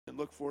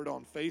look for it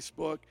on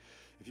Facebook.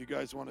 If you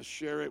guys want to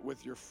share it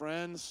with your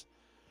friends,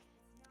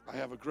 I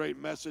have a great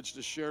message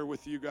to share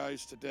with you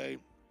guys today.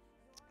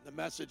 The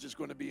message is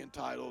going to be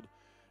entitled,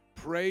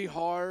 Pray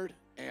Hard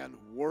and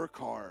Work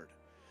Hard.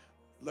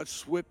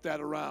 Let's whip that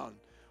around.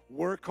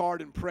 Work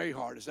hard and pray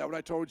hard. Is that what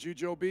I told you,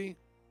 Joe B?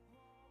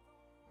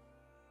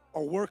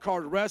 Or work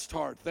hard, rest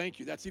hard. Thank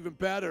you. That's even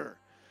better.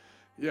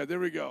 Yeah, there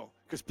we go.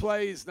 Because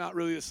play is not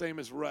really the same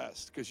as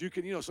rest. Because you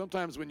can,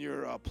 sometimes when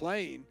you're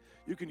playing,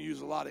 you can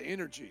use a lot of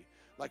energy.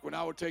 Like when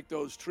I would take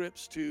those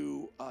trips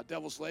to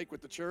Devil's Lake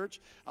with the church,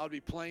 I would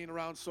be playing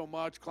around so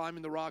much,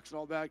 climbing the rocks and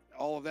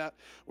all of that.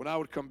 When I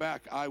would come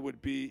back, I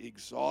would be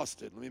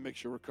exhausted. Let me make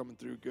sure we're coming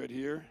through good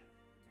here.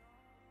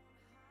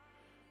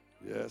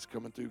 Yeah, it's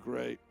coming through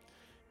great.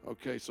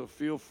 Okay, so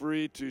feel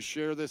free to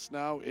share this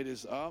now. It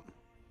is up.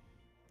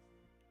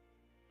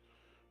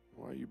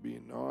 Why are you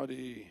being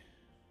naughty?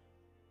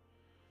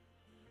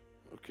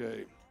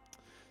 Okay,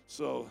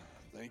 so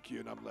thank you,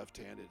 and I'm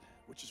left-handed,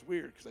 which is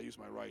weird because I use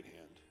my right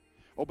hand.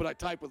 Oh, but I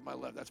type with my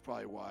left. That's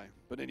probably why.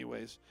 But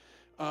anyways,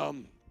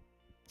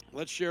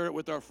 let's share it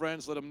with our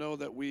friends. Let them know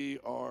that we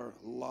are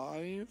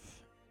live.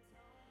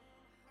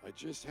 I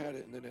just had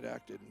it, and then it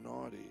acted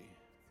naughty.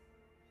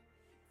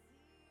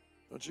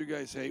 Don't you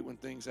guys hate when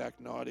things act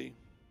naughty?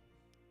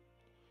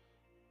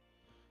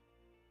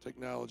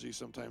 Technology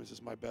sometimes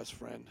is my best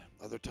friend.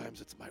 Other times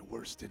it's my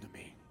worst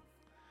enemy.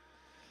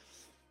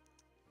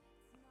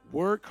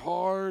 Work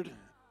hard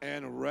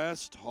and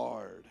rest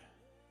hard.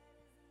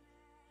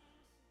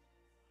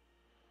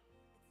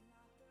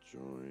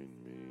 Join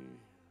me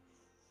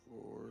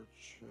for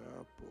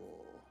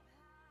chapel.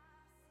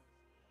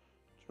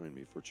 Join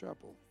me for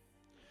chapel.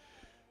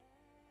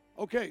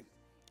 Okay,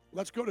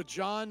 let's go to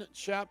John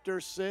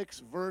chapter 6,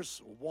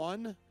 verse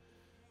 1.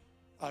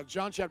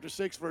 John chapter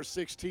 6, verse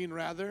 16,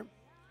 rather.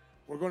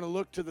 We're going to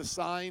look to the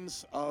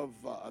signs of,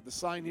 the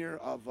sign here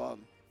of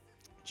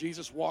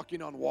Jesus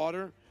walking on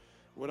water,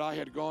 what I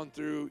had gone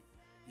through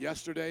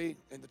yesterday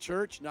in the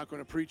church. Not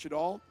going to preach it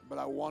all, but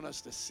I want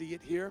us to see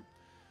it here.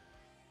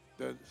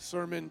 The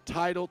sermon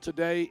title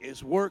today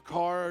is Work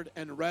Hard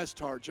and Rest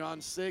Hard, John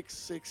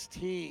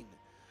 6:16.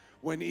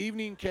 When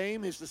evening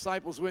came, his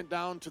disciples went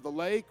down to the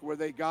lake where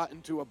they got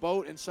into a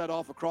boat and set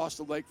off across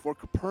the lake for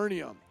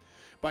Capernaum.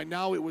 By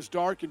now it was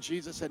dark and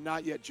Jesus had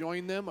not yet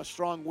joined them. A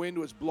strong wind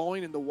was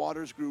blowing and the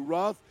waters grew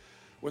rough.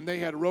 When they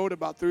had rowed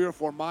about 3 or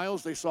 4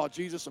 miles, they saw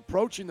Jesus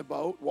approaching the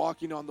boat,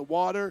 walking on the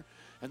water,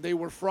 and they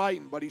were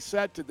frightened. But he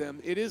said to them,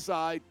 "It is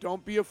I,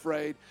 don't be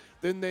afraid."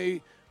 Then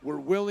they were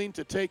willing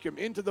to take him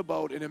into the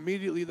boat, and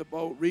immediately the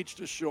boat reached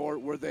the shore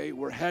where they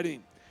were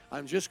heading.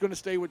 I'm just going to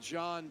stay with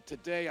John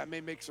today. I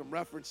may make some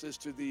references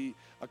to the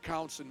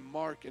accounts in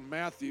Mark and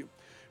Matthew.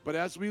 But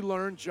as we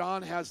learn,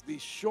 John has the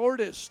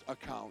shortest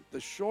account,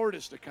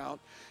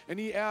 and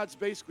he adds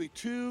basically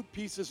 2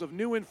 pieces of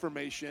new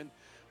information.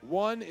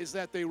 One is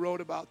that they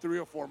rowed about 3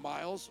 or 4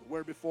 miles,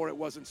 where before it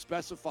wasn't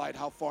specified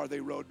how far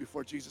they rowed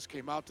before Jesus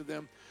came out to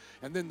them.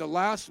 And then the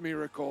last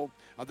miracle,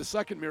 the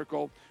second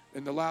miracle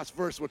in the last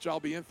verse, which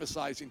I'll be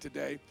emphasizing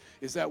today,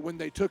 is that when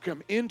they took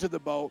him into the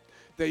boat,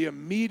 they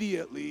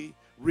immediately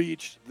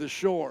reached the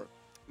shore.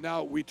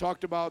 Now, we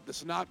talked about the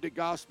Synoptic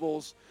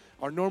Gospels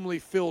are normally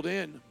filled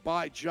in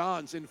by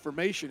John's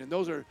information, and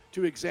those are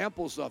 2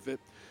 examples of it.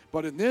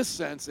 But in this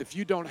sense, if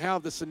you don't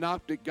have the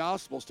Synoptic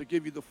Gospels to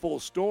give you the full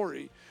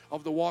story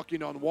of the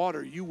walking on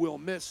water, you will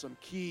miss some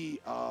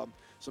key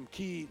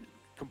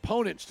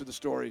components to the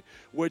story,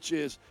 which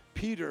is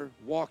Peter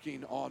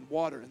walking on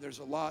water. And there's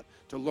a lot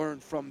to learn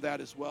from that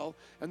as well.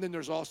 And then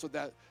there's also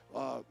that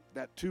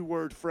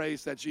 2-word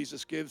phrase that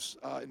Jesus gives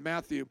in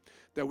Matthew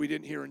that we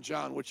didn't hear in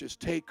John, which is,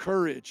 "Take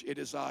courage, it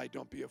is I,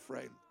 don't be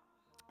afraid."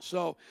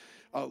 So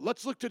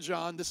let's look to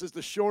John. This is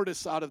the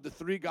shortest out of the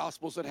 3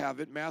 Gospels that have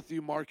it.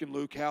 Matthew, Mark, and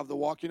Luke have the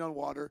walking on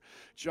water.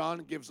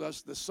 John gives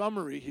us the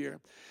summary here.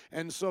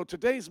 And so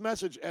today's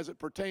message as it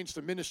pertains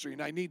to ministry,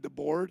 and I need the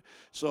board.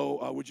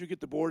 So would you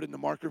get the board and the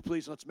marker,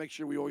 please? Let's make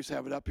sure we always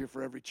have it up here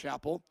for every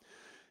chapel.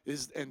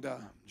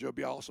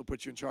 Joby, I'll also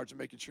put you in charge of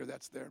making sure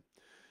that's there.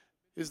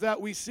 Is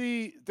that we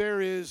see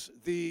there is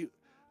the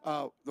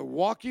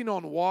walking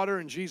on water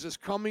and Jesus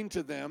coming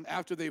to them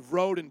after they've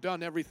rowed and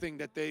done everything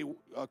that they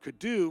could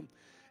do.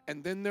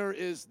 And then there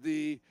is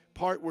the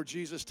part where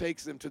Jesus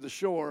takes them to the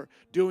shore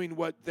doing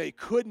what they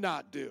could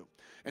not do.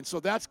 And so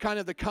that's kind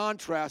of the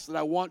contrast that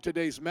I want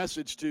today's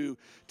message to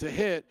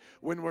hit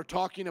when we're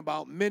talking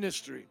about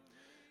ministry.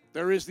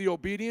 There is the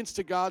obedience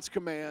to God's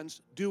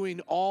commands, doing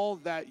all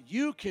that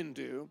you can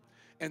do.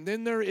 And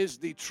then there is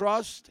the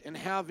trust and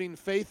having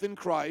faith in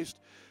Christ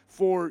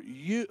for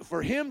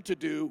him to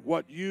do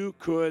what you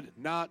could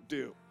not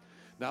do.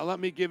 Now let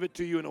me give it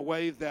to you in a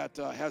way that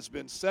has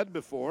been said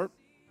before.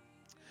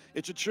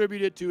 It's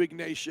attributed to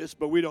Ignatius,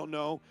 but we don't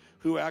know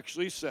who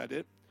actually said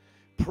it.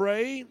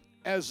 Pray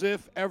as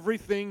if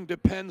everything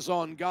depends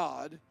on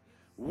God.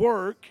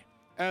 Work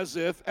as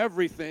if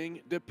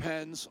everything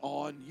depends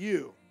on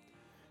you.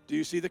 Do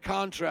you see the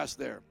contrast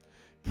there?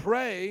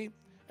 Pray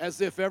as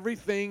if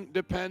everything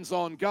depends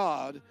on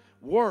God.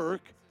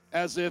 Work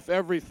as if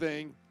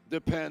everything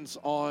depends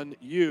on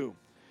you.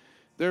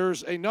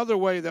 There's another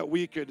way that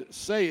we could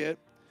say it,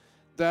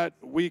 that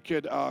we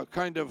could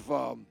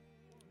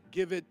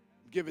give it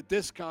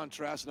this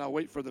contrast, and I'll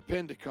wait for the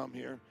pen to come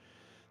here,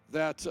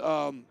 that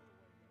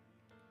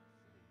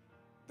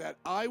that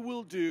I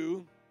will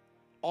do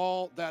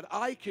all that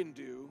I can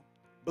do,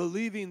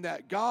 believing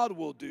that God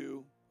will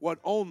do what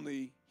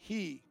only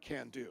He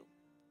can do.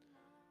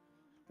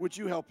 Would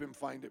you help him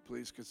find it,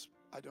 please? Because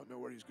I don't know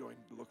where he's going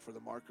to look for the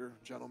marker,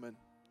 gentlemen.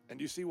 And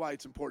you see why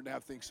it's important to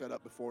have things set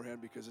up beforehand,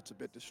 because it's a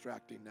bit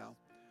distracting now.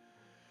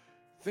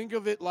 Think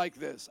of it like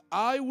this.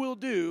 I will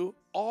do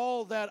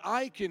all that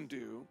I can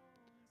do,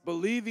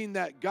 believing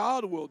that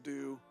God will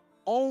do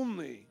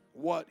only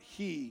what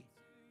He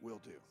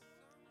will do,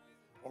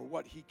 or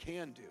what He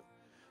can do.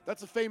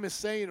 That's a famous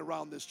saying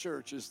around this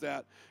church, is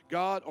that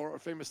God, or a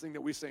famous thing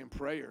that we say in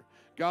prayer,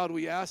 God,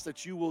 we ask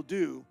that you will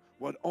do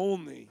what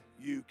only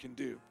you can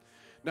do.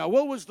 Now,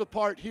 what was the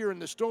part here in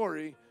the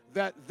story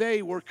that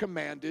they were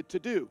commanded to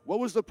do? What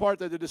was the part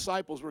that the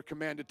disciples were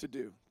commanded to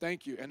do?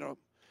 Thank you. And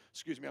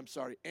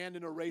and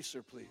an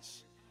eraser,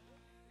 please.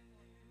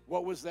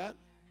 What was that?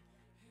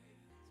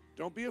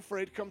 Don't be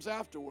afraid, comes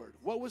afterward.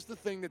 What was the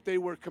thing that they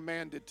were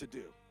commanded to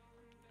do?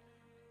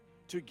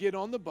 To get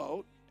on the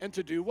boat and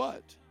to do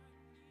what?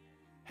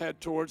 Head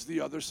towards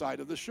the other side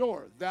of the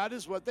shore. That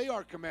is what they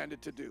are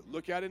commanded to do.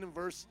 Look at it in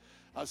verse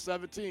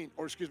 16.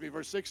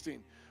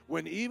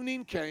 When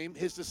evening came,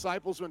 his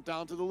disciples went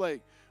down to the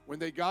lake. When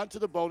they got to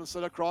the boat and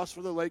set across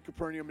for the lake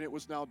Capernaum, and it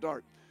was now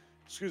dark.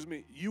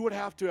 You would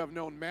have to have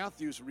known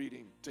Matthew's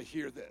reading to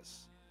hear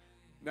this.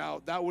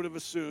 Now, that would have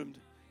assumed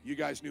you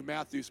guys knew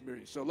Matthew's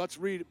reading. So let's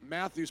read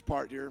Matthew's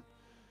part here.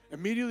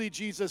 Immediately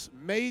Jesus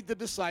made the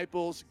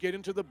disciples get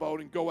into the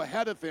boat and go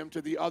ahead of him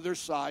to the other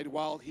side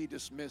while he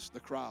dismissed the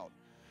crowd.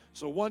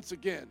 So once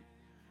again,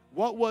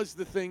 what was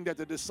the thing that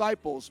the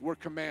disciples were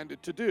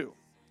commanded to do?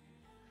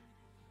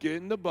 Get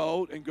in the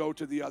boat and go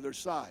to the other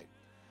side.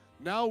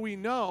 Now we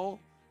know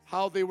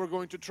how they were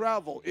going to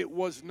travel. It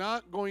was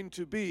not going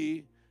to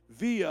be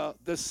via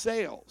the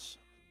sails,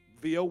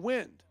 via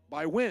wind,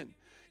 by wind.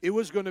 It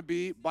was going to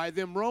be by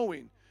them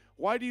rowing.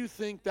 Why do you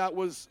think that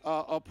was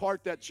a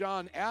part that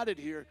John added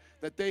here,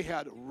 that they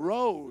had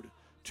rowed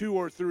 2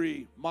 or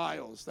 3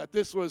 miles? That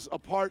this was a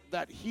part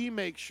that he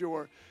makes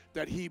sure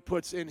that he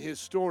puts in his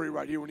story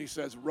right here when he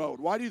says rowed.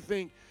 Why do you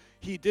think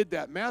he did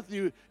that?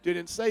 Matthew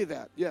didn't say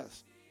that.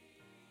 Yes.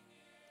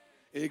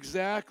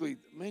 Exactly.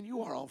 Man,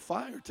 you are on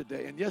fire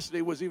today. And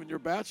yesterday was even your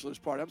bachelor's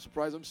party. I'm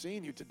surprised I'm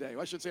seeing you today.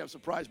 Well, I should say I'm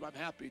surprised, but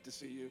I'm happy to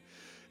see you.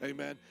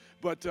 Amen.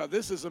 But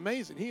this is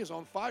amazing. He is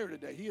on fire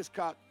today. He has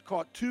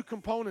caught 2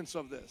 components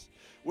of this,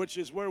 which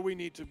is where we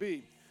need to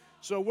be.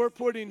 So we're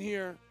putting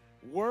here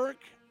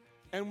work,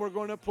 and we're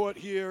going to put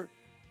here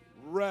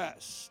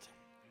rest.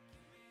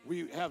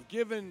 We have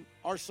given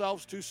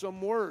ourselves to some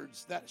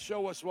words that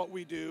show us what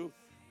we do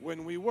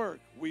when we work.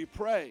 We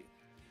pray.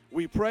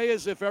 We pray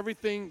as if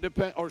everything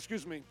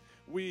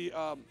we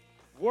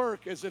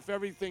work as if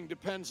everything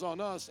depends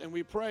on us, and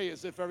we pray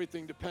as if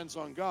everything depends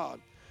on God.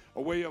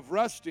 A way of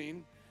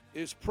resting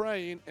is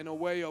praying, and a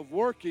way of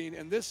working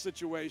in this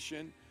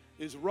situation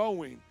is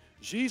rowing.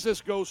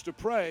 Jesus goes to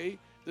pray,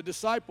 the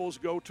disciples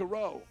go to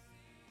row.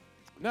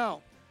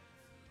 Now,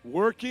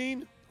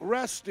 working,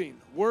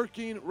 resting.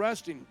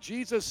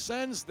 Jesus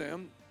sends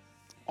them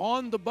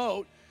on the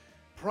boat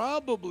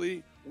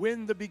probably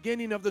when the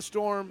beginning of the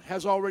storm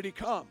has already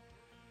come.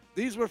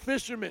 These were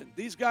fishermen.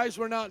 These guys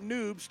were not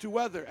noobs to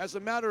weather. As a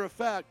matter of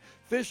fact,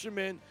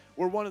 fishermen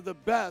were one of the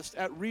best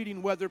at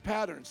reading weather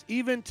patterns.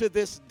 Even to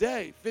this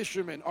day,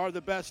 fishermen are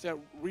the best at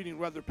reading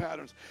weather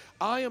patterns.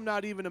 I am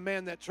not even a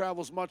man that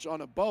travels much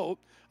on a boat.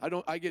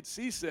 I get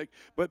seasick,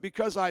 but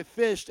because I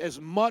fished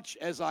as much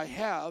as I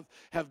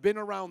have been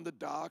around the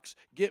docks,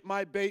 get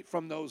my bait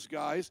from those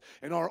guys,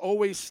 and are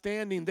always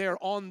standing there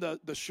on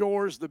the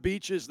shores, the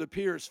beaches, the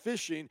piers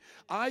fishing,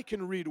 I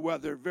can read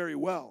weather very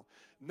well.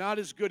 Not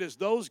as good as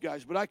those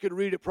guys, but I could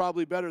read it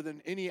probably better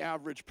than any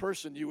average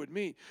person you would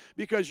meet,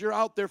 because you're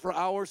out there for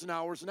hours and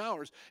hours and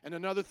hours. And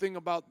another thing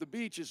about the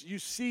beach is you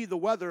see the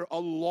weather a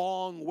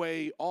long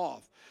way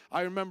off.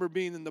 I remember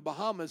being in the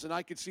Bahamas, and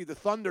I could see the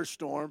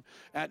thunderstorm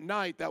at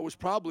night that was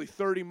probably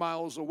 30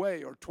 miles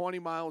away or 20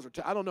 miles or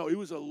I don't know. It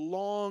was a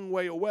long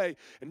way away,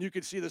 and you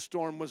could see the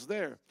storm was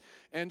there.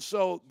 And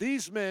so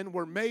these men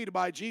were made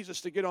by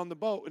Jesus to get on the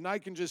boat, and I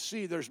can just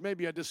see there's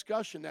maybe a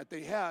discussion that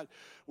they had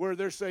where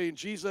they're saying,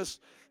 Jesus,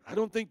 I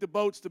don't think the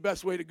boat's the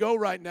best way to go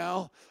right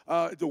now.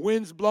 The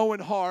wind's blowing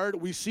hard.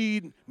 We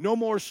see no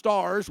more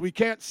stars. We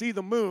can't see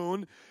the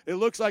moon. It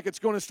looks like it's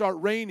going to start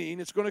raining.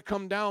 It's going to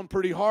come down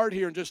pretty hard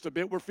here in just a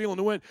bit. We're feeling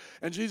the wind.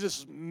 And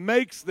Jesus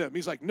makes them.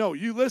 He's like, no,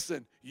 you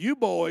listen. You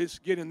boys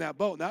get in that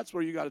boat. And that's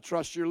where you got to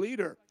trust your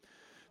leader.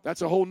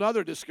 That's a whole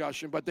nother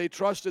discussion, but they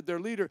trusted their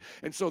leader.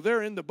 And so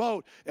they're in the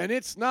boat, and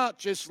it's not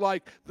just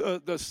like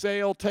the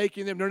sail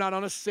taking them. They're not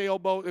on a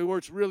sailboat where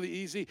it's really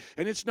easy.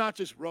 And it's not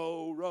just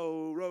row,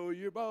 row, row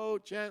your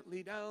boat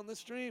gently down the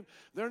stream.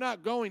 They're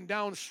not going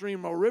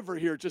downstream a river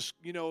here, just,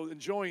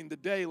 enjoying the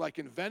day like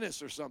in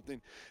Venice or something.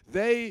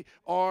 They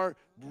are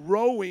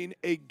rowing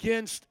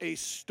against a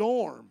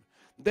storm.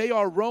 They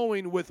are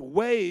rowing with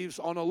waves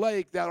on a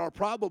lake that are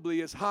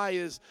probably as high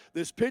as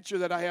this picture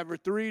that I have, are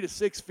 3 to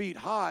 6 feet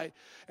high,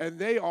 and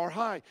they are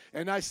high.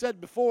 And I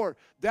said before,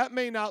 that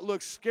may not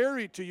look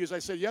scary to you, as I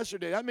said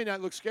yesterday, that may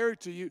not look scary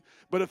to you,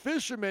 but a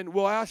fisherman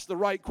will ask the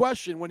right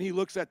question when he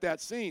looks at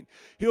that scene.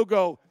 He'll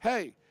go,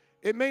 hey,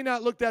 it may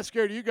not look that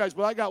scary to you guys,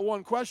 but I got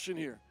one question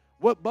here.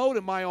 What boat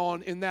am I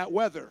on in that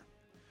weather?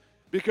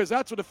 Because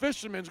that's what a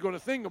fisherman's going to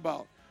think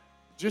about.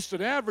 Just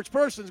an average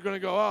person's going to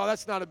go, oh,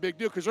 that's not a big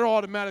deal, because they're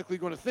automatically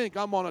going to think,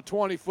 I'm on a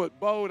 20-foot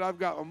boat, I've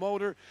got a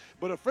motor.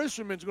 But a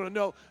fisherman's going to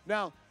know,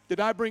 now,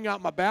 did I bring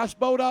out my bass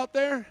boat out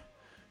there?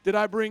 Did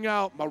I bring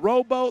out my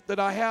rowboat that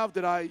I have?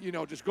 Did I,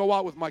 just go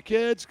out with my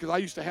kids? Because I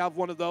used to have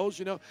one of those,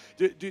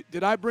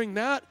 Did I bring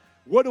that?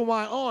 What am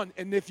I on?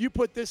 And if you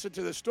put this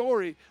into the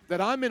story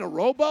that I'm in a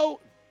rowboat,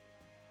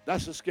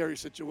 that's a scary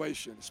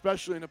situation,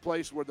 especially in a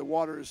place where the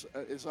water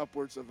is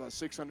upwards of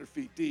 600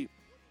 feet deep.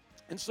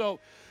 And so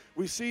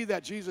we see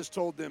that Jesus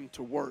told them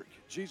to work.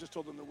 Jesus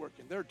told them to work,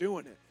 and they're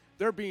doing it.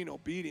 They're being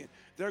obedient.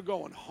 They're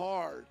going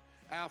hard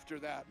after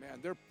that,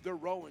 man. They're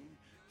rowing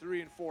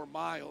 3 and 4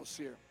 miles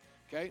here,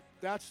 okay?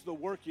 That's the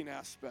working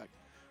aspect.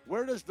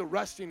 Where does the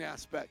resting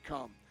aspect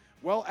come?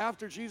 Well,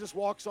 after Jesus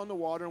walks on the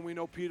water, and we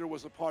know Peter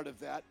was a part of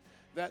that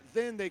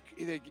then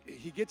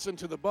he gets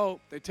into the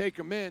boat, they take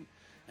him in,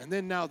 and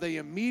then now they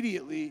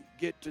immediately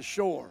get to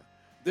shore.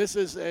 This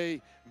is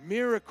a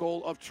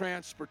miracle of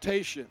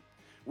transportation.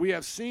 We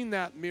have seen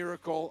that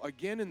miracle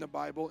again in the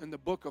Bible in the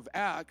book of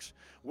Acts,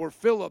 where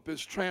Philip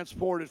is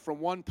transported from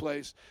one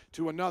place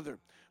to another.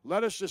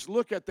 Let us just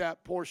look at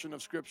that portion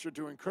of Scripture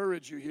to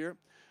encourage you here.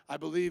 I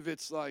believe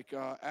it's like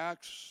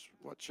Acts,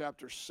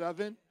 chapter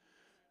 7?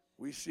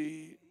 It's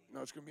going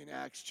to be in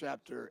Acts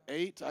chapter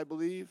 8, I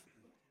believe.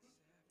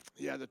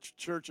 Yeah, the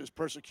church is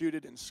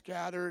persecuted and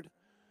scattered.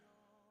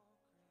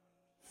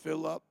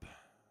 Philip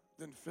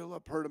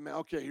heard him.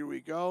 Okay, here we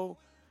go.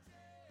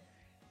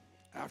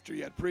 After he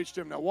had preached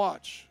him, now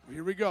watch,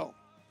 here we go.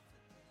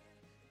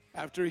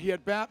 After he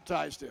had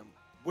baptized him,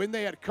 when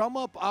they had come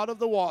up out of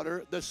the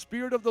water, the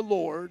Spirit of the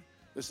Lord,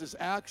 this is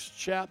Acts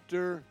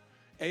chapter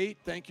 8,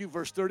 thank you,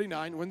 verse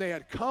 39. When they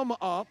had come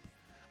up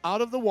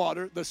out of the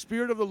water, the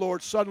Spirit of the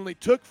Lord suddenly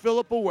took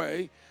Philip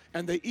away,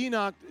 and the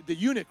eunuch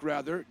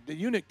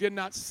did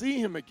not see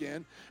him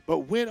again, but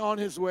went on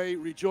his way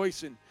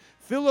rejoicing.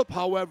 Philip,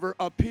 however,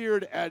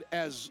 appeared at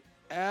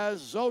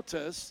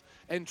Azotus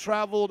and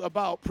traveled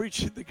about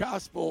preaching the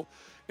gospel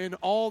in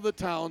all the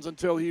towns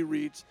until he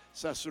reached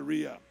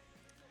Caesarea.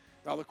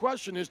 Now the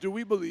question is, do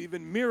we believe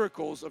in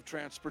miracles of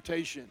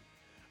transportation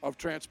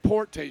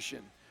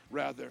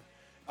rather?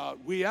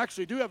 We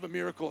actually do have a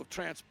miracle of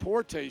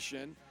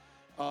transportation,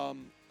 a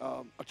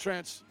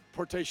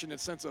transportation in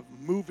the sense of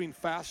moving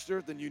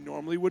faster than you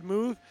normally would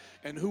move.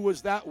 And who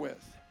was that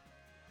with?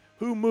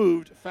 Who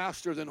moved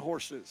faster than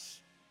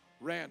horses?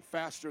 Ran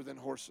faster than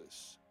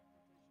horses?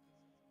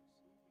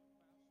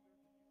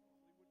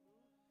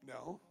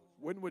 No.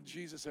 When would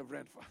Jesus have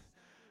ran?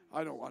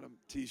 I don't want to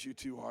tease you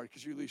too hard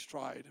because you at least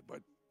tried, but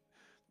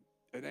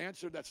an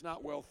answer that's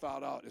not well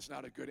thought out is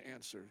not a good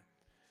answer.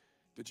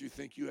 Did you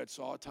think you had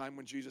saw a time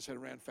when Jesus had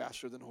ran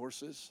faster than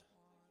horses?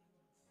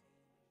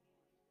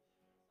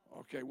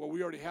 Okay, well,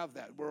 we already have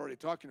that. We're already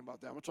talking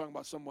about that. We're talking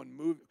about someone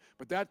moving,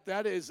 but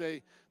that is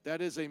a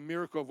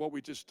miracle of what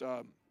we just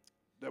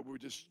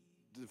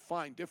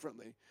defined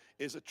differently.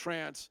 Is a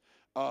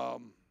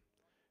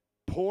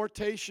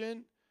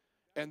transportation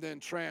and then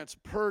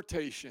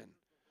transportation.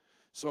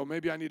 So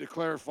maybe I need to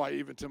clarify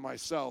even to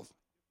myself.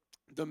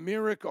 The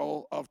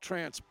miracle of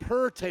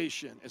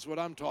transportation is what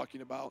I'm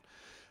talking about.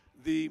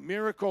 The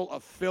miracle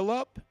of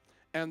Philip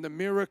and the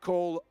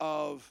miracle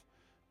of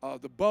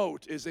the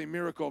boat is a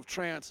miracle of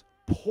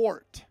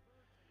transport.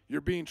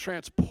 You're being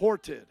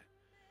transported.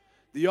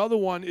 The other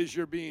one is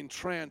you're being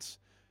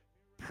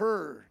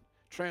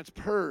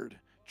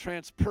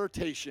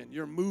transportation.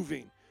 You're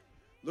moving.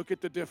 Look at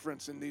the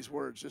difference in these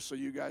words just so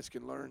you guys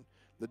can learn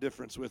the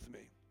difference with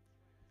me.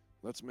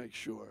 Let's make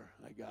sure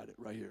I got it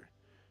right here.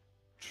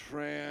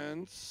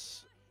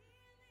 Transport.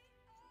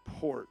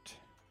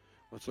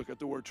 Let's look at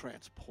the word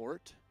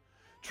transport.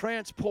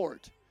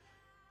 Transport.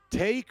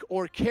 Take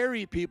or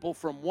carry people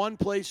from one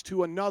place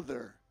to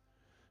another.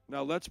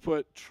 Now let's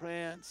put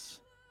transport.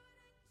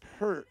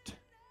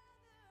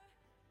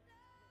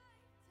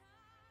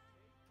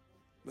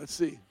 Let's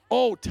see.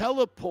 Oh,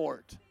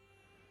 teleport.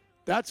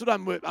 That's what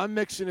I'm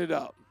mixing it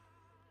up.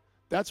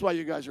 That's why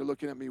you guys are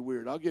looking at me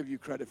weird. I'll give you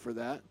credit for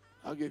that.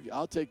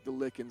 I'll take the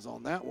lickings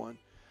on that one.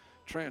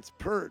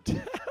 Transport.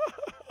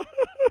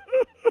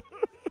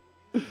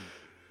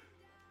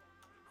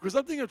 Because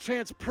I'm thinking of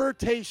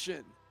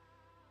transportation.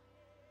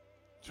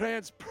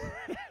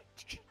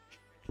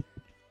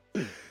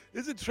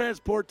 Isn't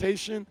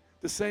transportation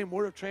the same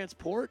word of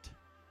transport?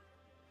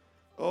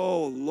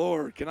 Oh,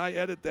 Lord, can I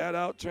edit that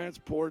out?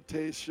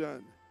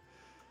 Transportation.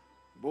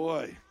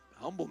 Boy,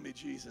 humble me,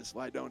 Jesus.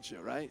 Why don't you,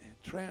 right?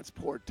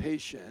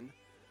 Transportation.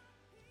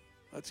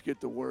 Let's get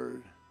the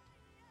word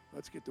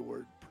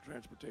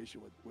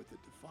transportation with it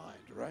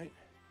defined, right?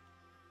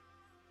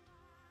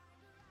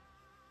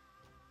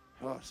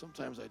 Oh,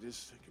 sometimes I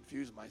just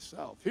confuse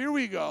myself. Here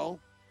we go.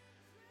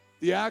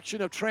 The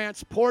action of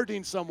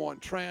transporting someone.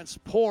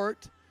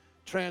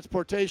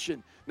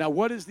 Transportation. Now,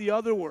 what is the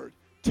other word?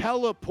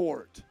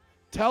 Teleport.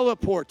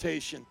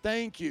 Teleportation.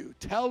 Thank you.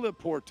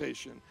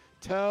 Teleportation.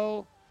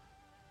 Teleportation.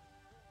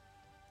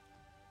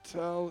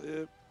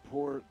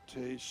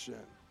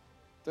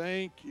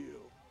 Thank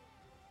you.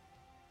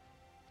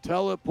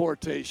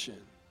 Teleportation.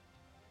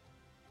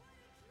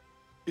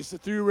 It's the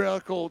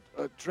theoretical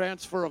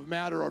transfer of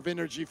matter or of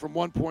energy from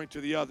one point to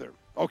the other.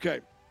 Okay,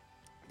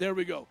 there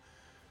we go.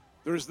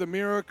 There's the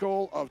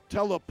miracle of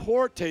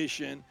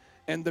teleportation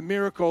and the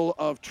miracle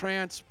of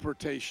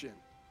transportation.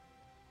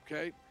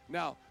 Okay,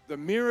 now the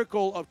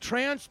miracle of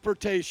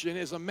transportation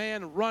is a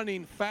man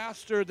running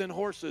faster than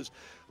horses,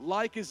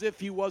 like as if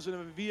he wasn't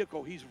in a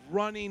vehicle. He's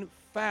running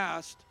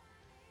fast.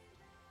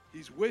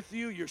 He's with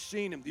you, you're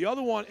seeing him. The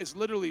other one is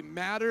literally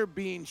matter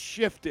being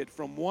shifted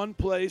from one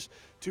place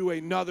to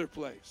another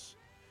place.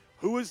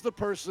 Who is the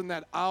person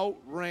that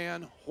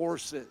outran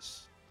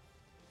horses?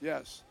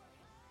 Yes.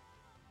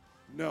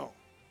 No.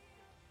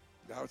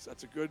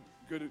 That's a good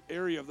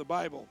area of the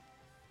Bible.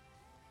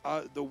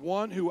 The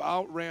one who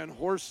outran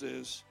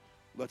horses,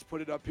 let's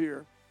put it up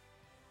here.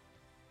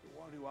 The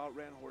one who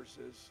outran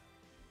horses.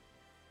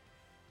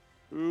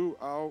 Who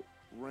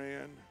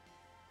outran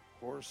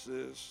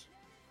horses?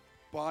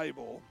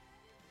 Bible.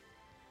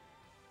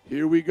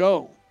 Here we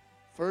go.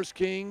 1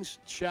 Kings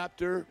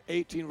chapter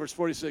 18, verse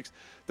 46.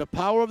 The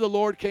power of the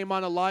Lord came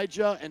on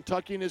Elijah, and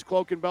tucking his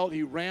cloak and belt,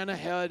 he ran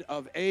ahead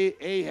of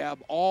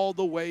Ahab all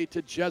the way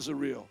to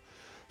Jezreel.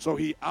 So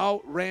he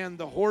outran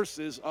the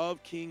horses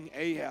of King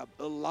Ahab.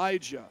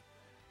 Elijah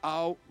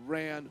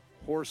outran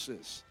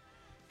horses.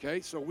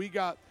 Okay, so we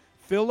got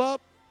Philip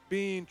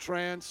being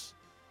transported.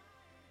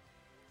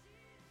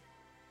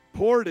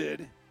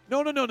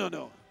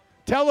 No.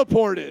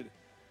 Teleported.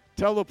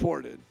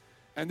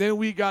 And then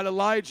we got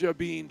Elijah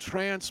being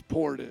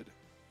transported.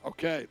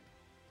 Okay.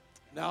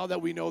 Now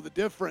that we know the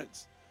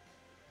difference,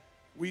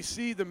 we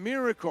see the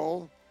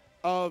miracle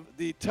of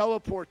the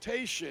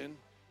teleportation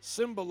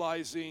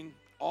symbolizing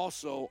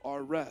also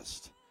our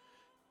rest.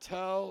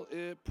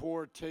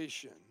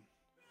 Teleportation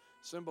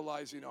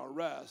symbolizing our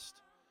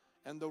rest,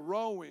 and the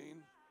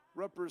rowing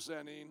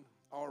representing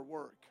our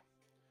work.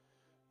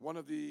 One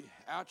of the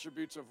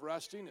attributes of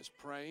resting is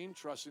praying,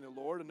 trusting the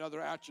Lord. Another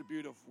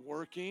attribute of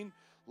working,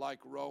 like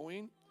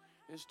rowing,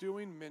 is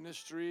doing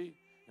ministry,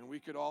 and we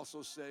could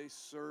also say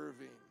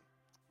serving,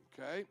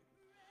 okay?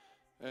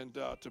 And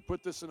to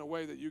put this in a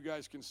way that you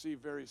guys can see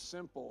very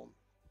simple,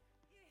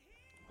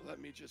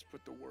 let me just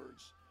put the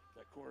words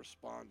that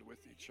correspond with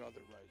each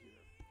other right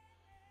here.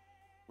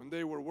 When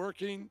they were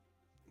working,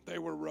 they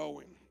were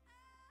rowing.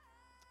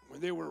 When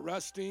they were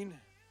resting,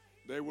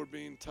 they were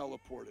being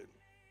teleported.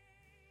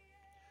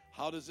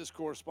 How does this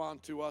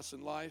correspond to us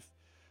in life?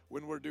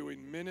 When we're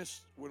doing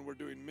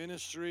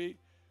ministry,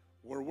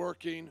 we're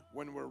working.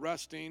 When we're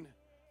resting,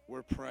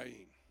 we're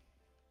praying.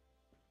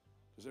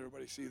 Does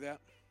everybody see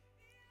that?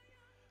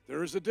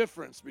 There is a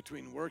difference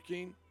between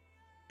working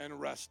and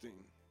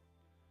resting.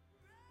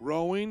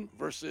 Rowing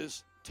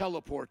versus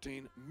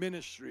teleporting,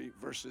 ministry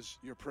versus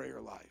your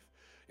prayer life,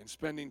 and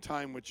spending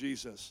time with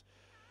Jesus.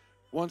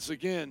 Once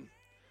again,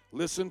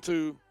 listen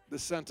to the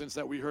sentence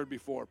that we heard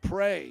before.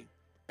 Pray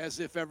as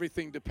if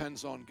everything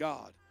depends on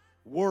God.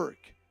 Work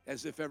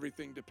as if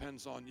everything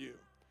depends on you.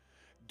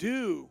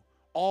 Do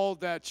all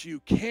that you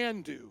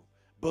can do,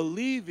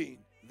 believing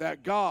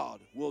that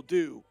God will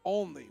do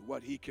only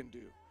what he can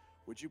do.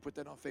 Would you put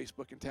that on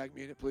Facebook and tag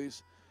me in it,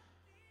 please?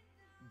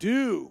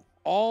 Do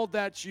all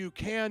that you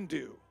can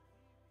do,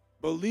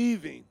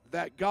 believing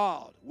that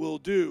God will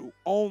do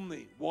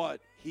only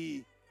what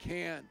he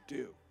can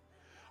do.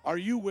 Are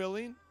you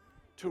willing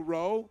to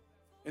row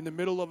in the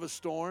middle of a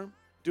storm,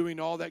 doing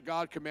all that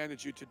God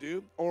commanded you to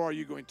do, or are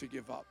you going to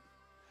give up?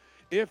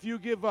 If you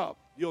give up,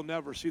 you'll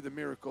never see the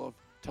miracle of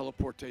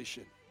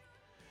teleportation.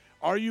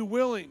 Are you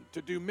willing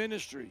to do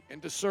ministry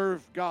and to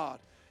serve God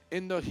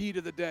in the heat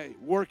of the day,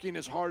 working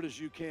as hard as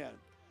you can?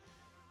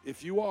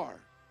 If you are,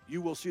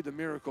 you will see the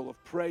miracle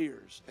of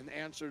prayers and the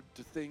answer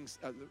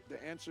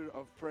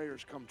of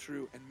prayers come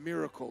true and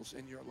miracles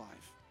in your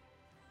life.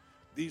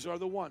 These are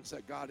the ones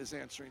that God is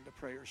answering the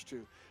prayers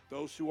to,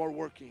 those who are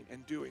working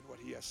and doing what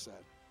he has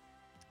said.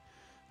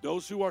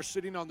 Those who are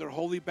sitting on their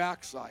holy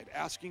backside,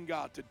 asking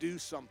God to do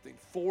something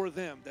for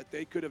them that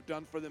they could have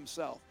done for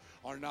themselves,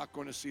 are not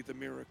going to see the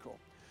miracle.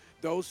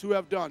 Those who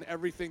have done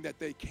everything that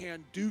they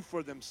can do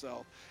for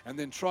themselves and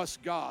then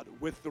trust God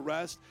with the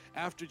rest,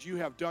 after you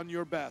have done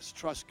your best,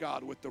 trust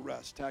God with the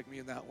rest. Tag me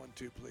in that one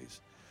too,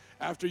 please.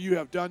 After you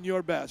have done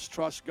your best,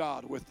 trust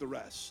God with the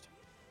rest.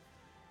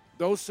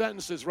 Those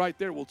sentences right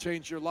there will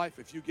change your life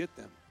if you get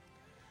them.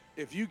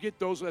 If you get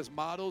those as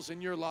models in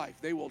your life,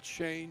 they will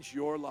change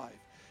your life.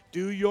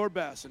 Do your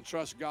best and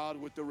trust God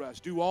with the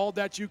rest. Do all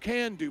that you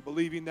can do,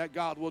 believing that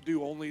God will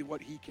do only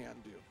what he can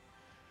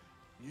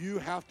do. You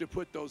have to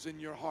put those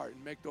in your heart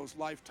and make those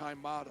lifetime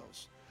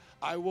mottos.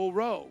 I will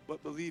row,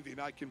 but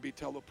believing I can be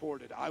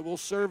teleported. I will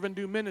serve and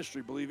do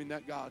ministry, believing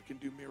that God can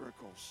do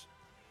miracles.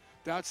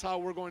 That's how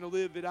we're going to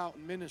live it out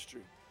in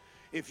ministry.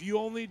 If you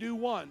only do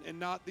one and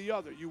not the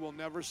other, you will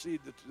never see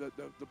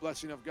the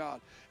blessing of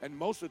God. And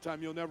most of the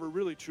time, you'll never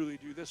really truly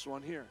do this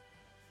one here.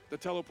 The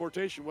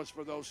teleportation was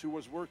for those who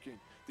was working.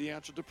 The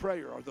answer to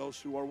prayer are those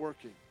who are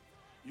working.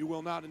 You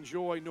will not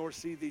enjoy nor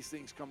see these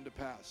things come to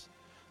pass.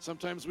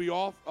 Sometimes we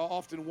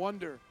often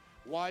wonder,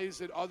 why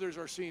is it others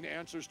are seeing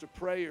answers to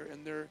prayer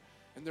in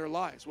their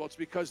lives? Well, it's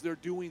because they're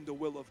doing the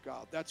will of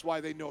God. That's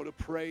why they know to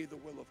pray the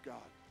will of God.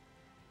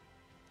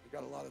 We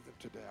got a lot of them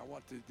today. I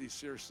want these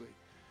seriously.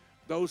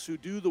 Those who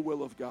do the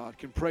will of God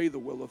can pray the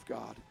will of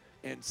God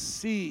and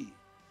see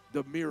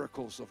the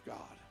miracles of God.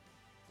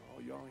 Oh,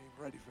 y'all ain't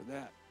ready for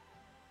that.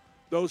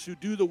 Those who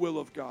do the will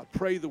of God,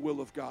 pray the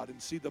will of God,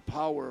 and see the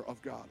power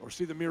of God, or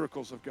see the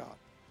miracles of God.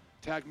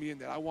 Tag me in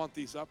that. I want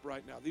these up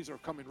right now. These are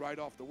coming right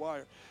off the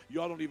wire.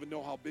 Y'all don't even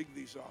know how big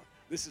these are.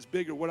 This is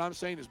bigger. What I'm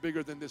saying is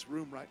bigger than this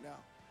room right now.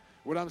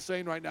 What I'm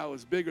saying right now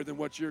is bigger than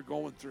what you're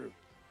going through.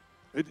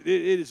 It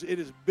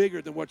is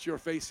bigger than what you're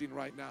facing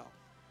right now.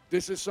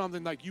 This is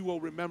something like you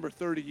will remember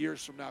 30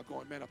 years from now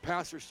going, man, a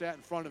pastor sat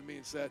in front of me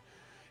and said,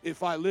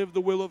 if I live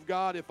the will of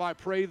God, if I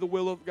pray the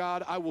will of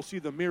God, I will see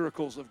the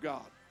miracles of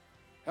God.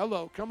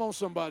 Hello, come on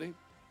somebody.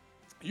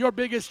 Your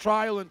biggest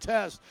trial and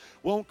test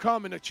won't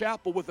come in a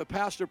chapel with a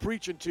pastor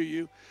preaching to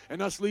you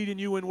and us leading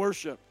you in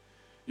worship.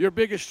 Your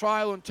biggest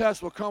trial and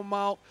test will come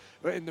out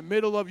in the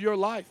middle of your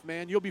life,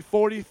 man. You'll be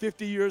 40,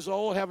 50 years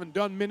old, having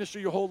done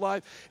ministry your whole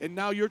life, and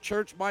now your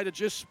church might have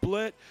just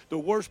split. The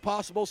worst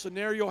possible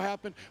scenario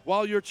happened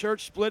while your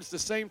church splits the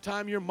same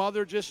time your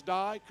mother just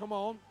died. Come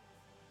on.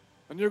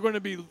 And you're going to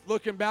be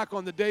looking back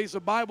on the days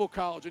of Bible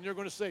college, and you're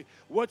going to say,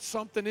 what's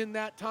something in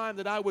that time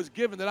that I was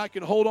given that I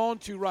can hold on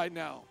to right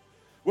now?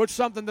 What's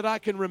something that I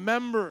can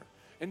remember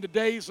in the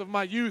days of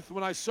my youth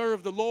when I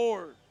served the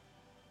Lord,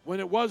 when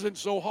it wasn't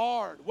so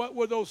hard? What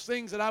were those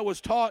things that I was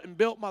taught and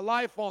built my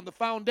life on, the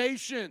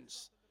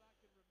foundations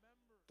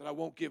that I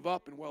won't give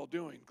up in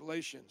well-doing?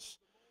 Galatians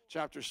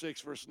chapter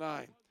 6, verse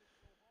 9.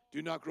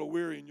 Do not grow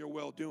weary in your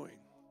well-doing.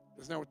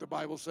 Isn't that what the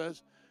Bible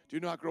says? Do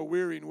not grow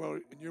weary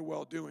in your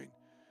well-doing.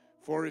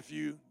 For if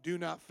you do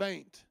not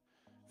faint,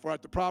 for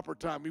at the proper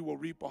time we will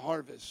reap a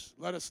harvest.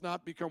 Let us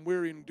not become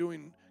weary in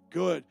doing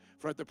good,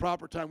 for at the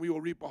proper time we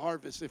will reap a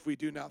harvest if we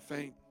do not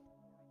faint.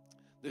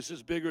 This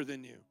is bigger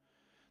than you.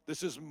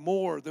 This is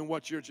more than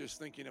what you're just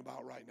thinking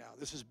about right now.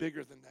 This is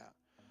bigger than that.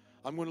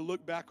 I'm going to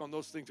look back on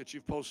those things that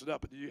you've posted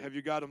up. Have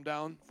you got them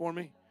down for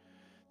me?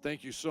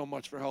 Thank you so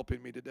much for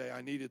helping me today. I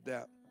needed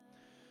that.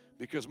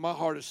 Because my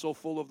heart is so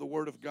full of the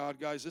Word of God.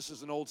 Guys, this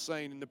is an old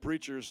saying, and the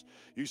preachers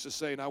used to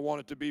say, and I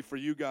want it to be for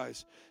you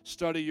guys,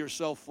 study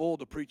yourself full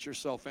to preach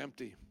yourself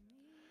empty.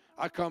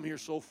 I come here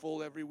so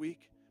full every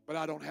week, but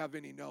I don't have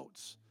any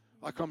notes.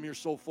 I come here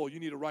so full. You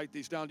need to write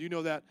these down. Do you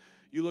know that?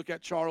 You look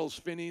at Charles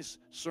Finney's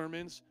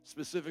sermons,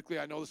 specifically,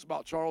 I know this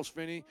about Charles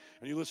Finney,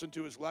 and you listen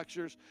to his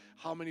lectures,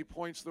 how many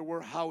points there were,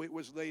 how it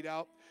was laid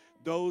out.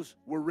 Those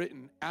were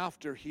written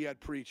after he had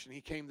preached, and he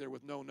came there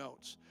with no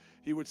notes.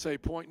 He would say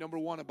point number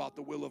 1 about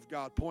the will of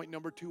God, point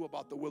number 2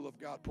 about the will of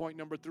God, point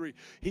number 3.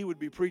 He would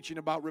be preaching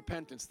about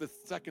repentance, the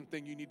second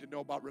thing you need to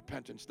know about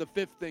repentance, the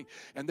 5th thing,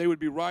 and they would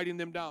be writing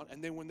them down.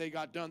 And then when they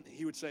got done,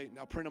 he would say,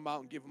 now print them out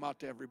and give them out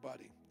to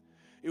everybody.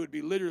 It would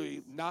be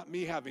literally not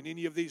me having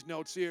any of these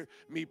notes here,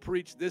 me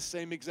preach this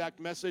same exact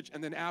message,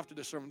 and then after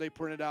the sermon, they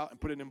print it out and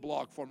put it in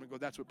blog form and go,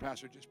 that's what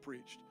Pastor just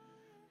preached.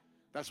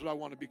 That's what I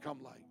want to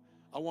become like.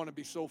 I want to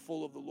be so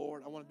full of the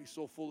Lord. I want to be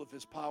so full of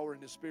His power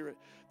and His Spirit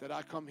that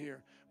I come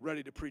here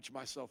ready to preach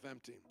myself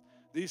empty.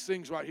 These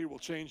things right here will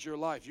change your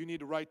life. You need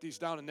to write these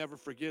down and never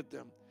forget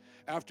them.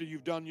 After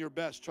you've done your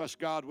best, trust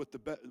God with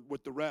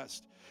the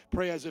rest.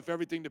 Pray as if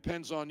everything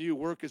depends on you.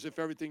 Work as if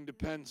everything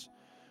depends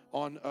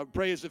on.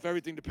 Pray as if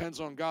everything depends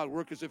on God.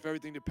 Work as if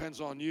everything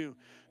depends on you.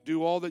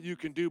 Do all that you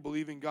can do,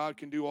 believing God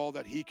can do all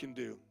that He can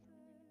do.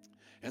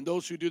 And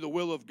those who do the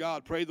will of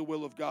God, pray the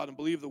will of God, and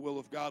believe the will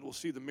of God will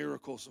see the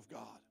miracles of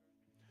God.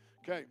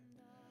 Okay,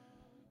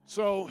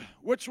 so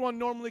which one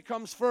normally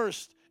comes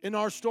first in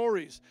our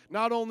stories?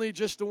 Not only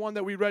just the one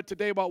that we read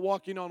today about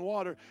walking on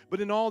water,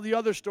 but in all the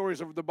other stories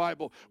of the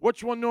Bible.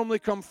 Which one normally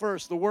comes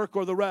first, the work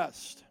or the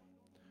rest?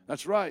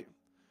 That's right.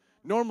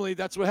 Normally,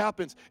 that's what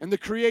happens. In the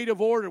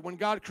creative order, when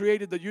God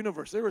created the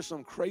universe, there was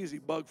some crazy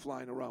bug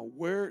flying around.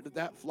 Where did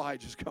that fly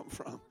just come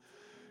from?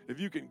 If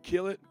you can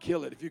kill it,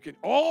 kill it. If you can,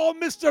 oh,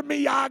 Mr.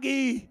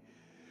 Miyagi,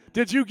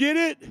 did you get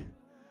it?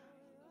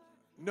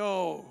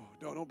 No,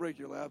 don't break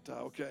your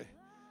laptop. Okay.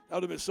 That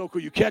would have been so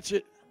cool. You catch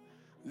it,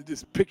 you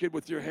just pick it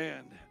with your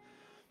hand.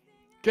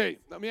 Okay,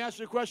 let me ask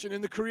you a question.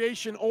 In the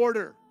creation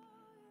order,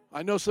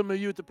 I know some of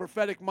you at the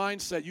prophetic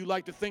mindset, you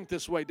like to think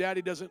this way.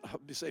 Daddy doesn't,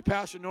 say,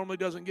 Pastor normally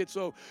doesn't get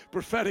so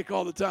prophetic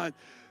all the time.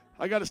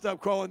 I got to stop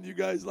calling you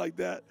guys like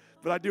that,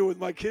 but I do it with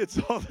my kids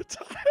all the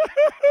time.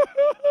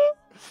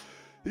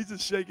 He's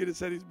just shaking his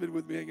head. He's been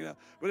with me hanging out.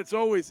 But it's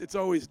always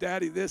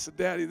daddy this and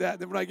daddy that.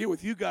 And then when I get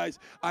with you guys,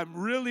 I'm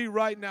really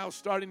right now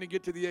starting to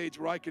get to the age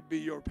where I could be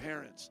your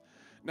parents.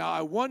 Now,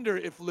 I wonder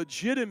if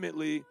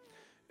legitimately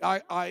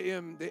I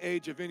am the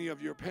age of any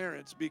of your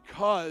parents,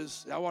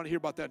 because, I want to hear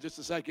about that in just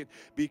a second,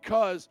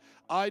 because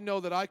I know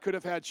that I could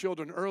have had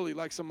children early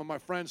like some of my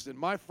friends did.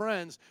 My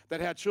friends that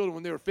had children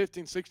when they were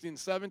 15, 16,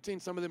 17,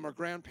 some of them are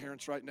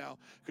grandparents right now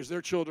because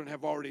their children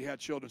have already had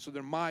children, so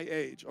they're my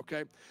age,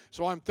 okay?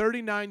 So I'm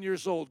 39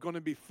 years old, going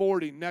to be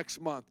 40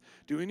 next month.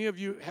 Do any of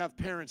you have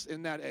parents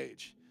in that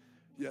age?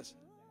 Yes.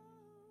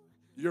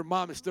 Your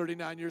mom is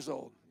 39 years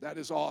old. That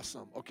is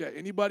awesome. Okay,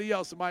 anybody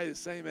else? Am I the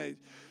same age?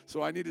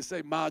 So I need to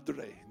say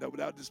madre. That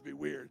would just be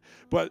weird.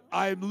 But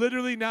I'm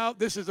literally now,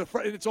 this is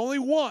it's only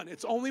one.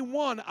 It's only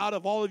one out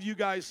of all of you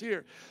guys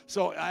here.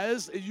 So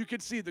as you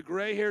can see, the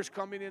gray hair's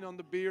coming in on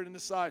the beard and the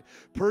side.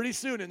 Pretty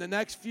soon, in the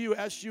next few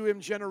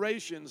SUM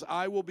generations,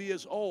 I will be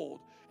as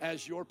old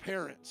as your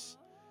parents.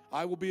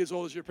 I will be as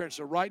old as your parents.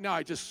 So right now,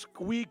 I just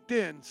squeaked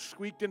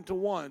into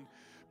one.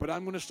 But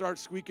I'm going to start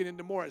squeaking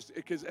into more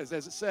because, as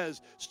it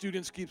says,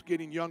 students keep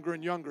getting younger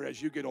and younger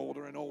as you get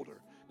older and older.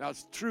 Now,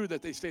 it's true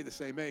that they stay the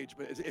same age,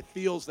 but it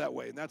feels that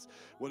way, and that's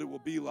what it will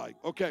be like.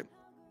 Okay,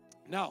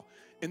 now,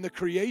 in the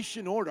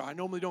creation order, I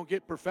normally don't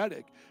get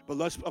prophetic, but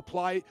let's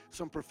apply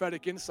some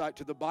prophetic insight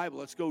to the Bible.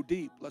 Let's go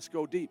deep.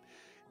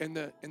 In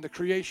the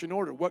creation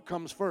order, what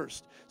comes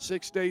first?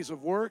 6 days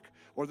of work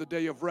or the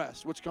day of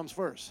rest? Which comes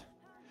first?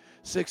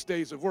 6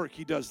 days of work.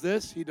 He does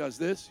this, he does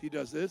this, he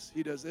does this,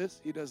 he does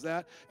this, he does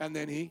that, and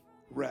then he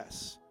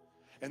rests.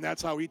 And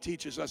that's how he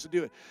teaches us to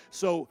do it.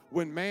 So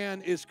when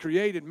man is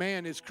created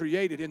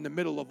in the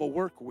middle of a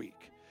work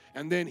week.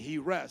 And then he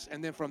rests.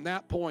 And then from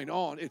that point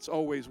on, it's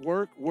always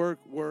work,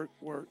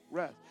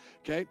 rest.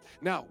 Okay?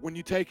 Now, when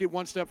you take it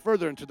one step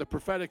further into the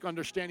prophetic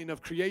understanding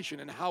of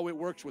creation and how it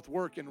works with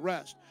work and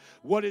rest,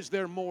 what is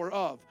there more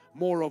of?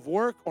 More of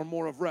work or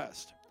more of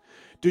rest?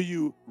 Do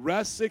you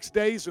rest 6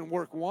 days and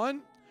work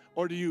one?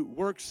 Or do you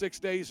work 6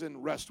 days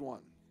and rest one?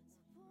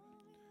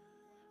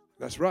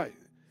 That's right.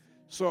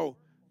 So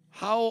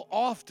how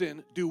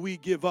often do we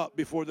give up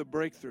before the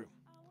breakthrough?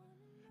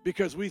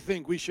 Because we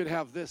think we should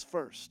have this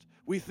first.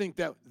 We think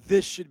that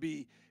this should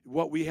be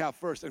what we have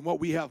first and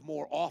what we have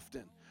more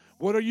often.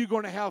 What are you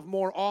going to have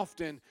more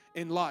often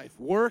in life?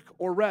 Work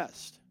or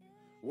rest?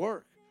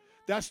 Work.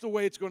 That's the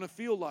way it's going to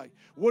feel like.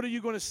 What are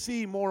you going to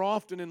see more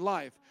often in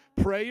life?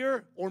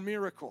 Prayer or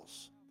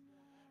miracles?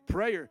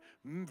 Prayer.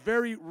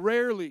 Very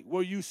rarely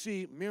will you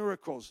see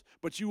miracles,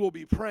 but you will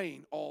be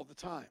praying all the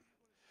time.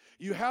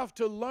 You have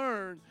to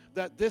learn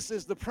that this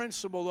is the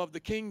principle of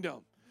the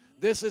kingdom.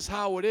 This is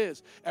how it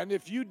is. And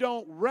if you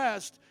don't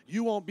rest,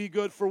 you won't be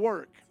good for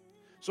work.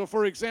 So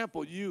for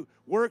example, you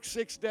work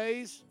 6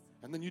 days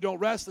and then you don't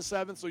rest the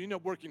seventh, so you end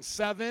up working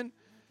 7.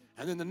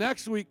 And then the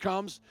next week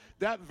comes,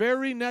 that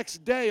very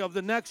next day of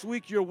the next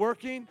week you're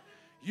working,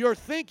 you're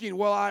thinking,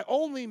 well, I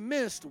only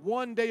missed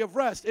 1 day of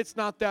rest. It's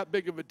not that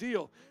big of a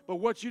deal. But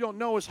what you don't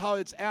know is how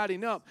it's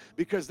adding up.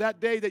 Because that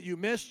day that you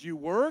missed, you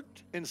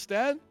worked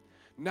instead.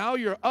 Now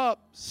you're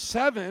up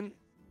 7,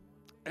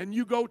 and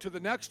you go to the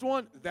next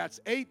one.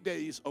 That's 8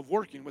 days of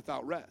working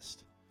without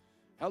rest.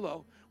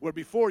 Hello. Where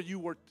before you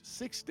worked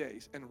 6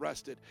 days and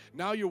rested.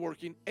 Now you're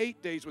working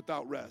 8 days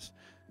without rest.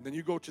 And then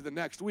you go to the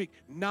next week,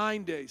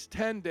 9 days,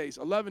 10 days,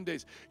 11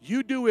 days.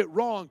 You do it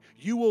wrong,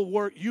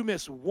 you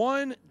miss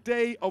 1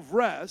 day of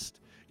rest,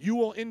 you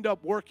will end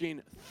up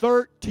working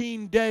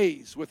 13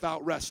 days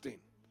without resting.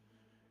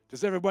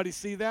 Does everybody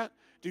see that?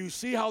 Do you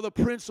see how the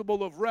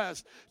principle of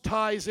rest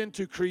ties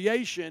into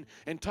creation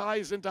and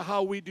ties into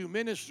how we do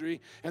ministry?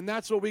 And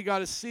that's what we got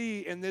to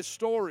see in this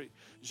story.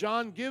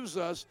 John gives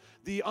us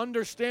the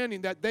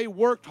understanding that they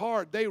worked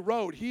hard, they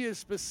rowed. He is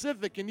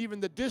specific in even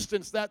the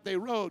distance that they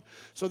rowed.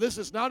 So this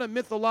is not a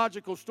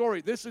mythological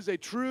story. This is a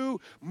true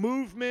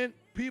movement.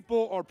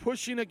 People are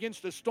pushing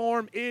against a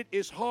storm. It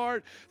is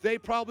hard. They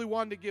probably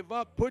wanted to give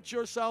up. Put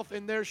yourself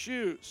in their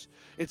shoes.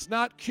 It's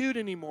not cute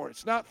anymore.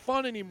 It's not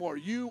fun anymore.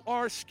 You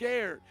are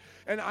scared.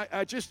 And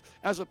I just,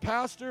 as a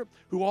pastor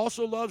who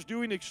also loves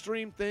doing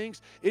extreme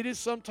things, it is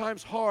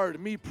sometimes hard,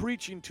 me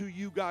preaching to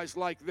you guys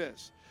like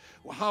this.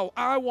 How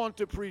I want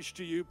to preach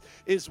to you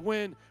is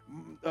when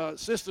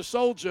Sister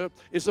Soldier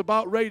is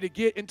about ready to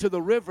get into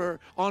the river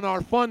on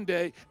our fun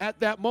day. At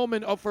that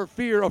moment of her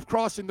fear of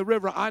crossing the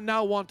river, I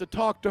now want to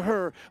talk to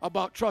her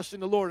about trusting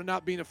the Lord and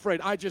not being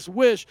afraid. I just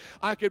wish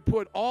I could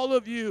put all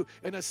of you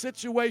in a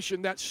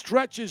situation that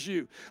stretches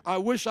you. I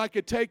wish I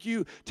could take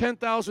you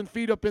 10,000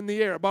 feet up in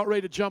the air, about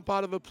ready to jump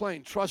out of a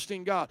plane,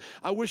 trusting God.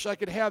 I wish I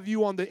could have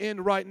you on the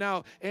end right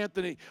now,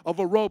 Anthony, of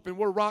a rope, and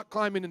we're rock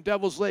climbing in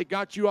Devil's Lake,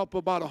 got you up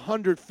about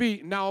 100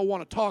 feet, and now I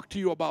want to talk to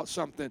you about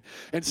something,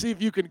 and see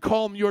if you can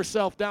calm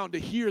yourself down to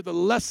hear the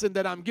lesson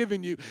that I'm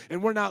giving you,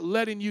 and we're not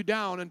letting you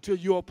down until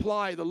you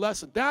apply the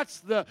lesson. That's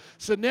the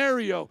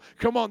scenario,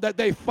 come on, that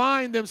they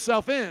find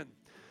themselves in.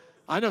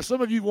 I know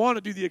some of you want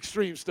to do the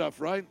extreme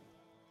stuff, right?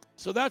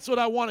 So that's what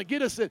I want to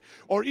get us in.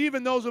 Or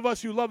even those of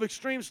us who love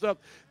extreme stuff,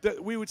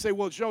 that we would say,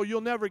 well, Joe, you'll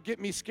never get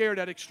me scared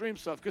at extreme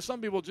stuff, because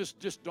some people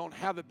just don't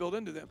have it built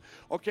into them.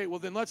 Okay, well,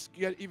 then let's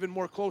get even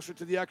more closer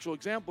to the actual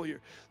example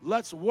here.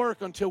 Let's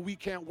work until we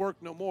can't work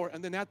no more.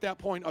 And then at that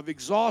point of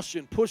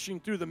exhaustion, pushing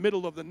through the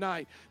middle of the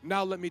night,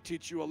 now let me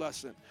teach you a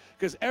lesson.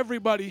 Because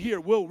everybody here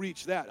will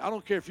reach that. I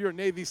don't care if you're a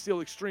Navy SEAL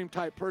extreme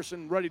type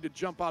person, ready to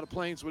jump out of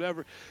planes,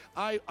 whatever.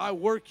 I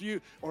work you,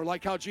 or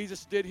like how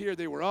Jesus did here,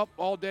 they were up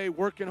all day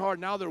working hard.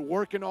 Now they're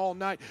working all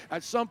night.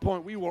 At some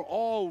point, we will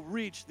all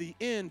reach the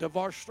end of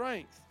our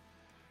strength.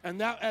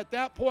 And that at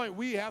that point,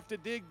 we have to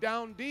dig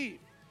down deep.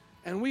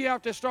 And we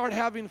have to start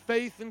having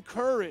faith and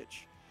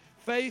courage.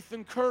 Faith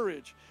and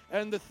courage.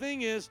 And the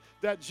thing is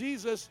that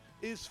Jesus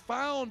is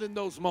found in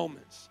those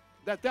moments.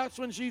 That's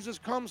when Jesus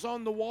comes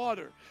on the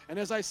water. And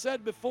as I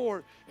said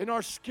before, in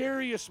our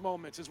scariest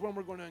moments is when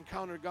we're going to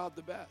encounter God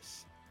the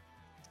best.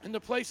 In the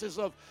places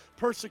of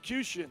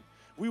persecution,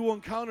 we will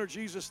encounter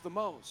Jesus the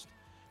most.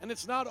 And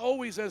it's not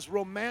always as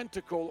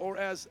romantical or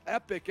as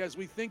epic as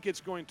we think it's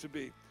going to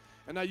be.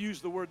 And I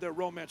use the word there,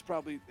 romance,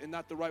 probably in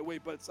not the right way,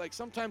 but it's like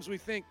sometimes we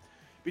think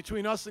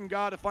between us and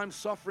God, if I'm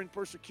suffering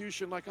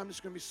persecution, like I'm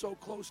just going to be so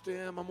close to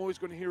him, I'm always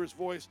going to hear his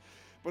voice.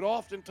 But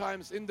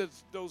oftentimes in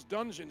those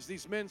dungeons,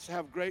 these men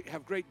have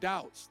great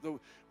doubts. The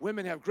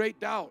women have great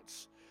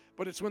doubts.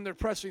 But it's when they're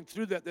pressing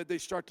through that they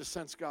start to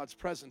sense God's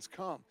presence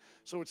come.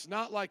 So it's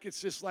not like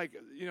it's just like,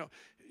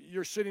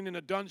 you're sitting in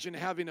a dungeon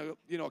having a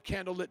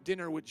candlelit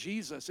dinner with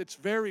Jesus. It's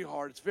very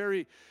hard. It's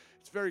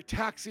very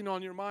taxing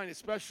on your mind,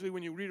 especially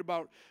when you read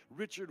about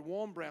Richard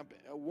Wurmbrand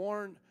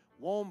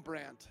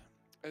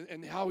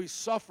and how he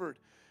suffered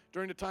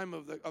during the time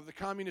of the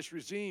communist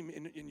regime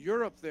in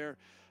Europe there,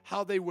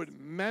 how they would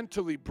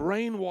mentally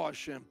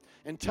brainwash him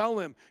and tell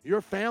him, your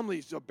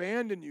family's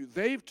abandoned you.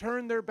 They've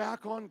turned their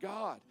back on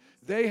God.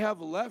 They have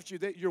left you.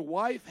 Your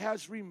wife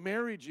has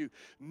remarried you.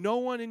 No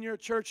one in your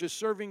church is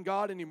serving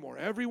God anymore.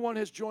 Everyone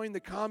has joined the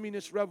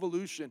communist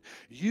revolution.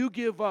 You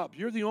give up.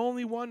 You're the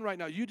only one right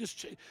now.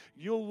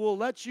 We'll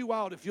let you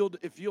out if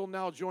you'll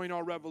now join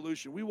our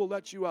revolution. We will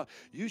let you out.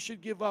 You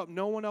should give up.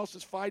 No one else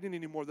is fighting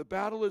anymore. The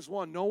battle is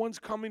won. No one's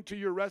coming to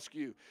your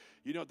rescue.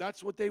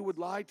 That's what they would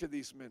lie to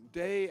these men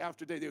day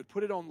after day. They would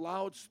put it on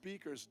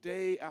loudspeakers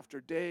day after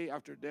day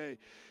after day.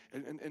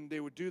 And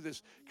they would do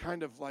this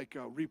kind of like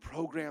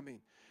reprogramming.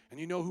 And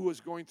you know who was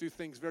going through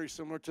things very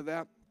similar to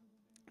that?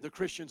 The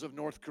Christians of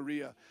North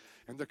Korea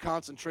and the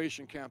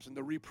concentration camps and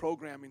the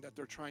reprogramming that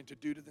they're trying to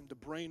do to them, the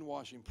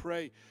brainwashing.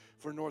 Pray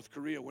for North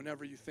Korea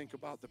whenever you think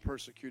about the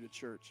persecuted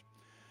church.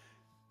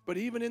 But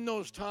even in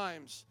those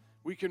times,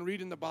 we can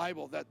read in the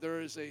Bible that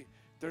there is a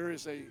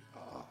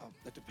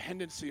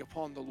dependency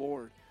upon the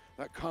Lord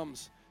that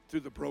comes through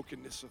the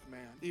brokenness of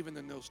man, even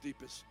in those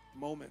deepest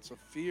moments of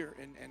fear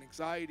and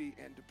anxiety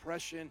and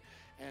depression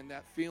and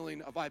that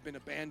feeling of I've been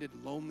abandoned,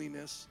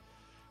 loneliness.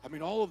 I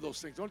mean, all of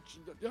those things. Don't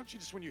you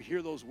just, when you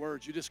hear those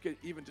words, you just get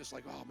even just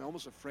like, oh, I'm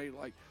almost afraid,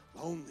 like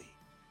lonely.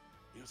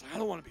 It's like, I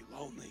don't want to be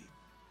lonely,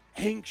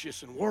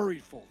 anxious and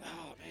worriedful.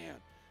 Oh, man,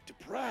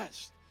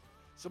 depressed.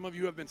 Some of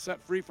you have been set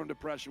free from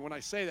depression. When I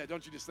say that,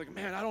 don't you just think,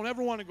 man, I don't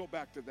ever want to go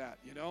back to that,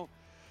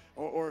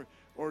 Or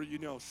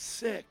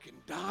sick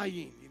and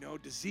dying,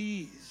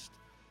 diseased.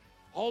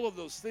 All of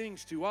those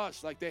things to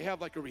us, like they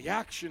have like a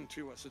reaction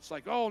to us. It's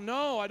like, oh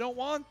no, I don't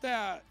want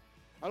that.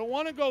 I don't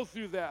want to go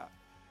through that.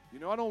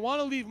 I don't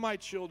want to leave my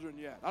children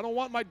yet. I don't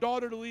want my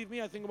daughter to leave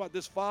me. I think about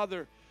this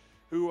father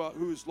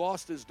who's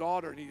lost his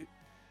daughter, and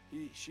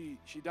she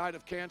died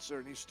of cancer,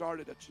 and he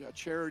started a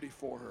charity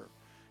for her.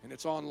 And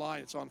it's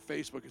online, it's on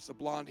Facebook. It's the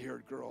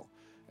blonde-haired girl.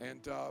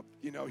 And,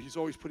 he's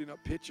always putting up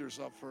pictures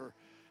of her.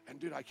 And,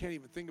 dude, I can't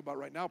even think about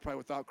right now probably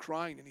without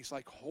crying. And he's,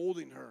 like,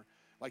 holding her.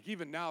 Like,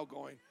 even now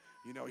going,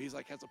 he's,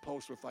 like, has a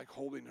post with, like,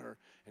 holding her.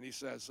 And he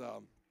says,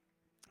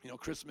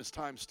 Christmas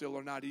times still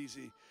are not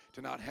easy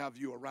to not have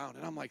you around.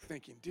 And I'm, like,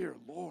 thinking, dear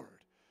Lord.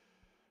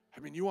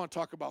 I mean, you want to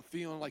talk about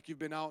feeling like you've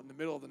been out in the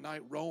middle of the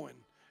night rowing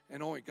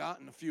and only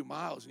gotten a few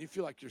miles. And you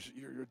feel like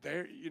you're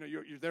there,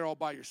 you're there all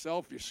by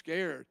yourself. You're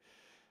scared.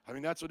 I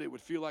mean, that's what it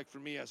would feel like for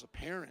me as a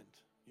parent,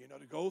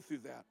 to go through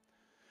that.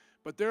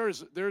 But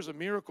there's a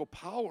miracle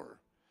power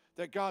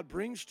that God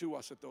brings to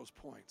us at those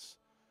points.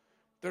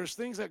 There's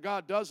things that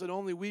God does that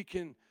only He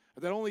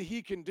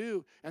can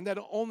do, and that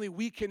only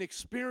we can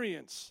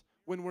experience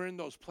when we're in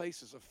those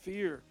places of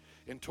fear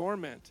and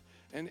torment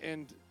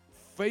and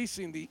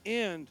facing the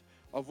end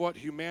of what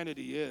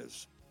humanity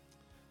is.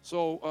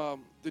 So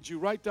did you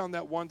write down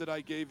that one that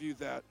I gave you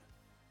that...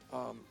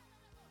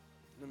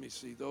 let me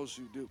see, those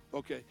who do.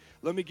 Okay,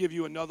 let me give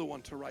you another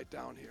one to write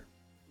down here.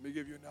 Let me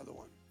give you another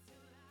one.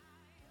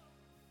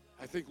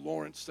 I think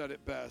Lawrence said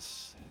it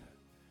best.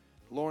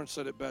 Lawrence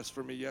said it best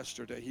for me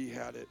yesterday. He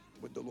had it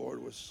when the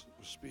Lord was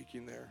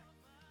speaking there.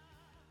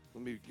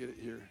 Let me get it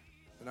here.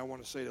 and I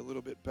want to say it a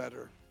little bit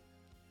better.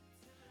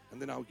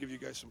 And then I'll give you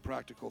guys some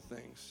practical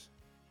things.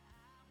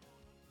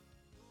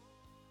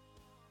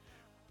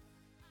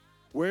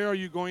 Where are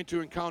you going to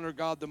encounter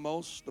God the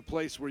most? The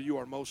place where you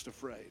are most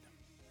afraid.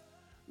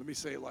 Let me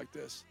say it like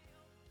this.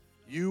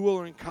 You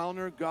will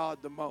encounter God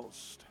the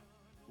most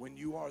when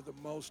you are the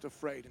most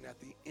afraid and at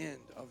the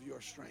end of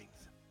your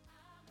strength.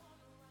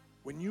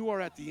 When you are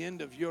at the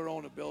end of your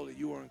own ability,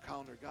 you will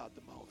encounter God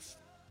the most.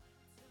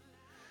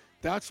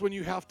 That's when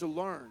you have to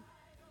learn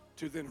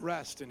to then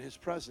rest in His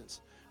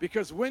presence.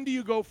 Because when do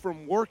you go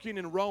from working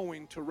and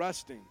rowing to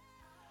resting?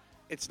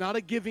 It's not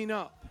a giving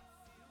up,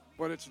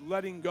 but it's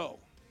letting go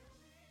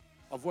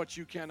of what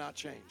you cannot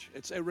change.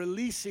 It's a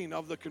releasing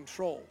of the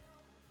control.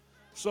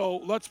 So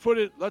let's put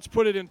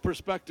it in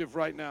perspective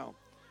right now.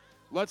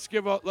 Let's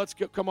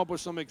come up with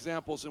some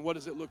examples and what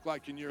does it look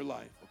like in your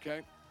life,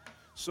 okay?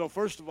 So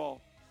first of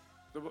all,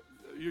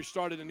 you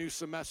started a new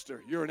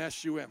semester. You're an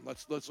SUM.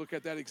 Let's look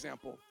at that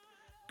example.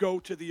 Go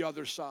to the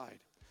other side.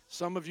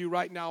 Some of you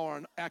right now are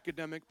on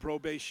academic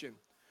probation.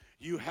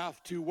 You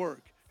have to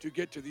work to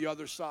get to the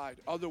other side.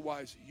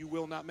 Otherwise, you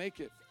will not make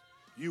it.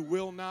 You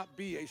will not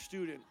be a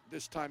student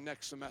this time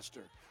next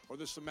semester or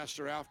the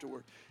semester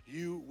afterward.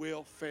 You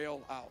will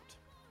fail out.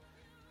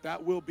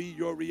 That will be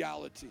your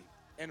reality.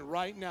 And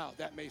right now,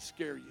 that may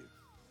scare you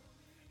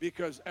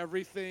because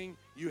everything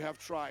you have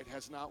tried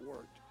has not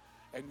worked.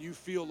 And you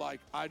feel like,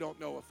 I don't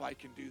know if I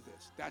can do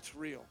this. That's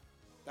real.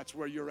 That's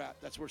where you're at.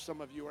 That's where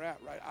some of you are at,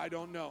 right? I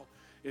don't know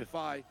if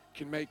I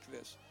can make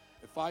this.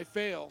 If I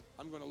fail,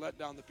 I'm going to let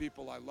down the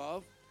people I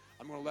love.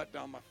 I'm going to let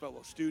down my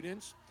fellow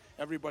students.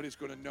 Everybody's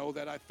going to know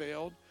that I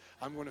failed.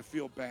 I'm going to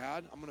feel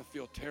bad. I'm going to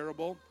feel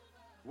terrible.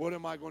 What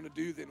am I going to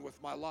do then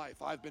with my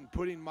life? I've been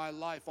putting my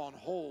life on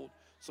hold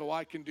so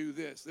I can do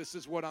this. This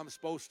is what I'm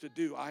supposed to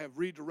do. I have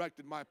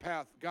redirected my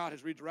path. God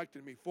has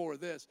redirected me for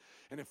this.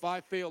 And if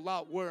I fail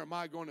out, where am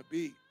I going to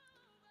be?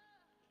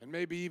 And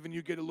maybe even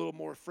you get a little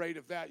more afraid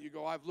of that. You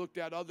go, I've looked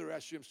at other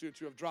SUM students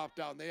who have dropped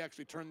out and they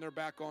actually turned their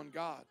back on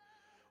God.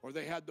 Or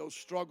they had those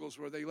struggles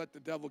where they let the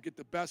devil get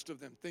the best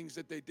of them. Things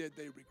that they did,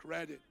 they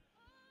regretted.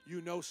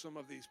 You know some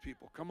of these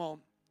people. Come on.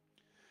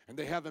 And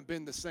they haven't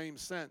been the same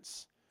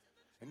since.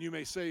 And you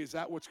may say, is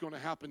that what's going to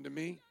happen to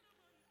me?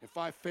 If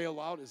I fail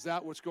out, is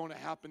that what's going to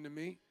happen to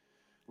me?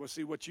 Well,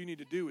 see, what you need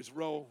to do is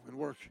row and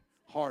work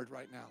hard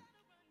right now.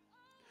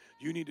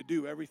 You need to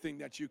do everything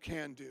that you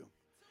can do.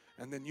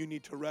 And then you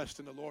need to rest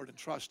in the Lord and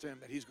trust Him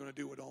that He's going to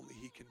do what only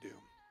He can do.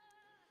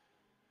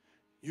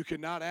 You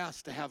cannot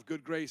ask to have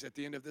good grades at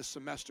the end of this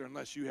semester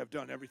unless you have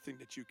done everything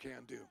that you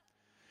can do.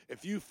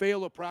 If you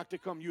fail a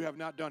practicum, you have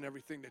not done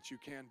everything that you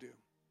can do.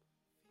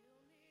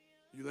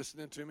 You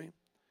listening to me?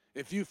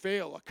 If you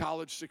fail a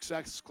college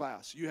success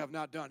class, you have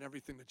not done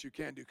everything that you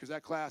can do because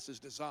that class is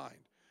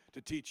designed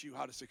to teach you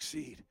how to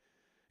succeed.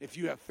 If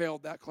you have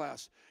failed that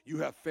class, you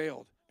have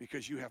failed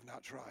because you have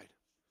not tried.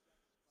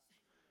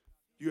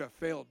 You have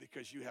failed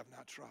because you have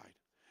not tried.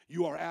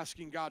 You are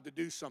asking God to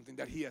do something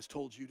that He has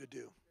told you to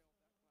do.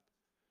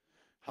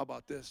 How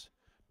about this?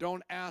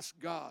 Don't ask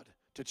God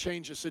to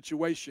change a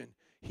situation.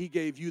 He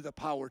gave you the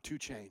power to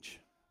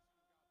change.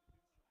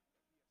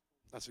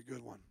 That's a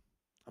good one.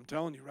 I'm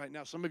telling you right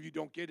now, some of you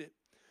don't get it.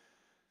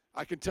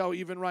 I can tell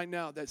even right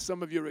now that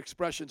some of your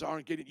expressions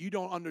aren't getting it. You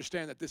don't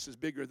understand that this is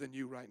bigger than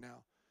you right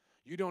now.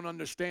 You don't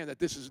understand that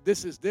this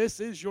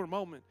is your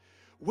moment.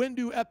 When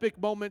do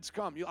epic moments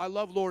come? I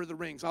love Lord of the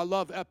Rings. I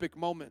love epic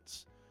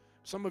moments.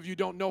 Some of you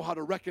don't know how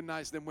to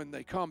recognize them when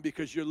they come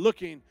because you're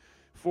looking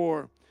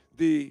for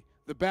the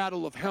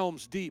Battle of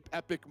Helm's Deep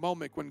epic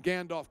moment when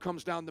Gandalf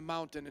comes down the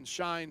mountain and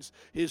shines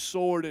his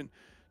sword and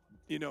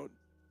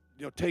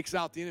takes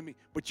out the enemy.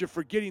 But you're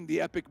forgetting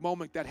the epic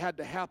moment that had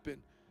to happen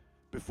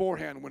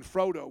beforehand when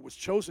Frodo was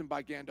chosen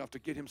by Gandalf to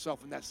get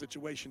himself in that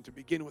situation to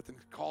begin with and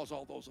cause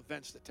all those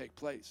events to take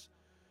place.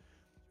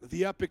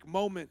 The epic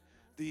moment,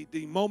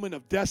 the moment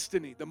of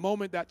destiny, the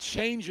moment that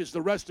changes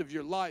the rest of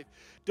your life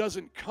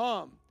doesn't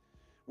come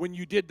when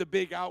you did the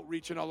big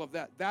outreach and all of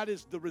that. That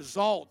is the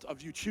result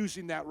of you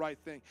choosing that right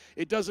thing.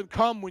 It doesn't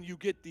come when you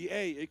get the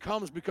A. It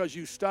comes because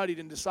you studied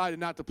and decided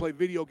not to play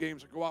video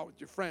games or go out with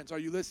your friends. Are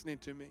you listening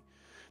to me?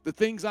 The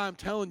things I'm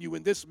telling you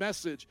in this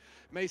message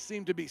may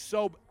seem to be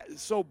so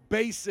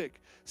basic,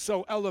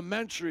 so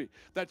elementary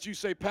that you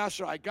say,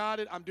 Pastor, I got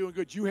it, I'm doing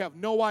good. You have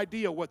no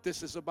idea what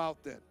this is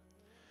about then.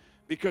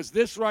 Because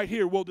this right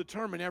here will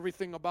determine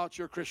everything about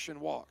your Christian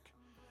walk.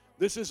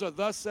 This is a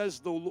thus says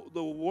the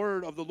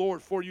word of the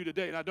Lord for you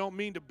today. And I don't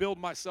mean to build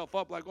myself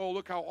up like, oh,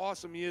 look how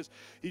awesome He is.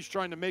 He's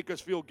trying to make us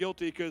feel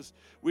guilty because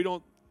we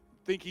don't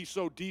think He's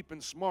so deep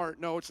and smart.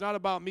 No, it's not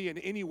about me in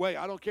any way.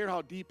 I don't care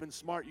how deep and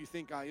smart you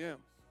think I am.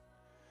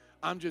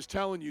 I'm just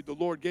telling you, the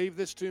Lord gave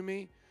this to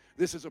me.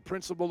 This is a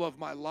principle of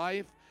my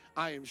life.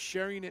 I am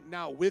sharing it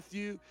now with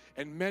you,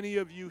 and many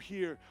of you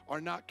here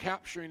are not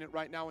capturing it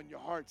right now in your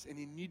hearts, and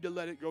you need to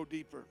let it go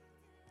deeper.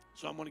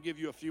 So I'm going to give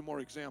you a few more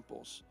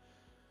examples.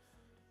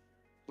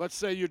 Let's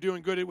say you're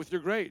doing good with your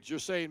grades. You're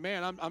saying,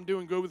 man, I'm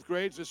doing good with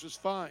grades. This is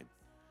fine.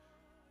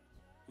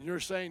 And you're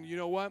saying, you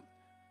know what?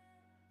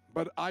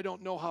 But I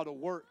don't know how to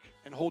work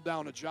and hold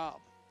down a job.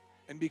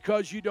 And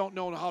because you don't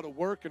know how to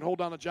work and hold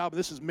down a job,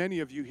 this is many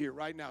of you here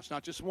right now. It's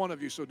not just one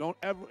of you, so don't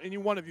ever, any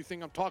one of you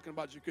think I'm talking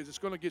about you, because it's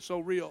going to get so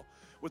real.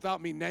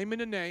 Without me naming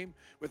a name,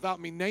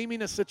 without me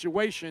naming a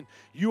situation,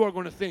 you are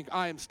going to think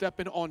I am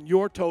stepping on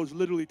your toes,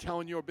 literally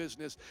telling your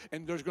business,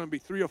 and there's going to be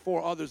 3 or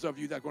 4 others of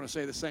you that are going to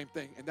say the same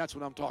thing, and that's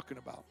what I'm talking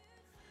about.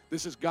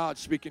 This is God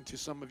speaking to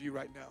some of you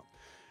right now.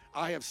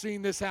 I have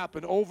seen this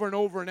happen over and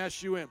over in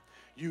SUM.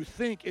 You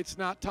think it's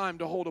not time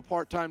to hold a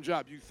part-time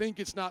job. You think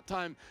it's not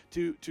time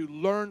to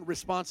learn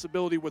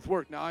responsibility with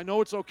work. Now, I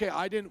know it's okay.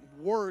 I didn't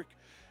work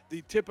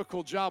the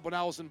typical job when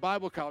I was in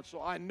Bible college,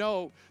 so I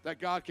know that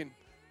God can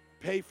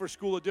pay for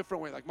school a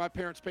different way. Like my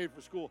parents paid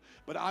for school,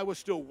 but I was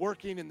still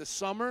working in the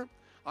summer.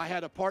 I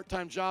had a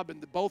part-time job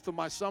in both of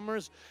my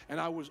summers, and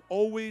I was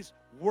always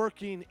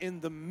working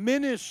in the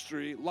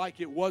ministry like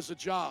it was a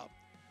job.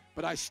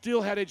 But I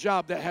still had a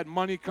job that had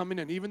money coming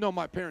in. Even though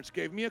my parents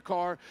gave me a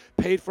car,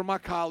 paid for my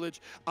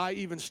college, I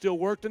even still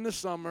worked in the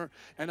summer,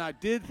 and I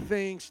did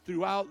things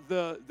throughout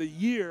the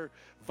year,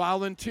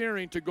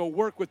 volunteering to go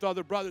work with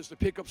other brothers to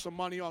pick up some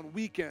money on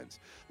weekends.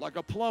 Like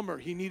a plumber,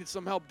 he needed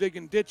some help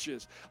digging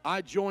ditches.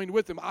 I joined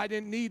with him. I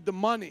didn't need the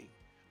money.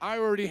 I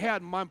already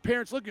had. My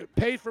parents,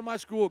 paid for my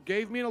school,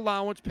 gave me an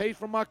allowance, paid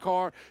for my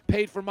car,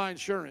 paid for my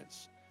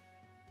insurance.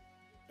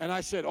 And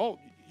I said, oh,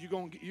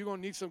 you're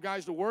gonna need some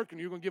guys to work and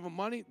you're going to give them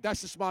money?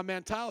 That's just my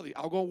mentality.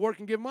 I'll go work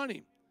and give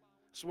money.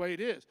 That's the way it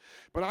is.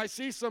 But I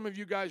see some of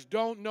you guys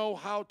don't know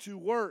how to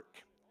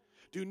work,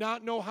 do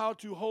not know how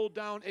to hold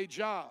down a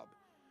job,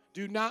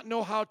 do not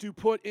know how to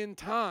put in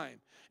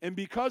time. And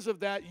because of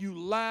that, you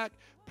lack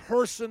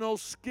personal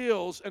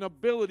skills and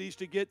abilities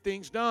to get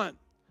things done.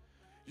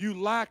 You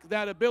lack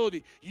that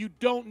ability. You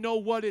don't know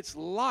what it's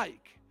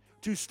like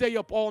to stay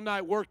up all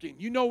night working.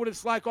 You know what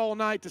it's like all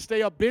night to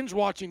stay up binge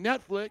watching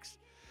Netflix.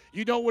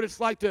 You know what it's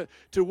like to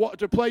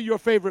play your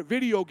favorite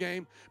video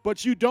game,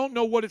 but you don't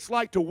know what it's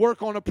like to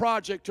work on a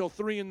project till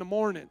 3 in the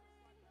morning.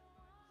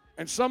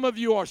 And some of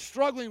you are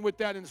struggling with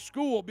that in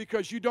school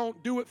because you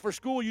don't do it for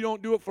school, you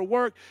don't do it for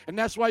work, and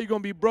that's why you're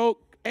going to be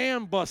broke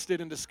and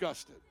busted and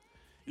disgusted.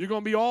 You're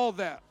going to be all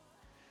that.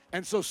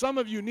 And so some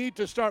of you need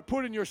to start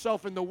putting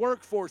yourself in the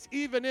workforce,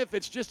 even if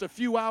it's just a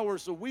few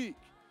hours a week.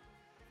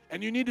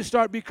 And you need to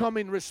start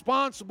becoming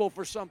responsible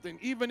for something,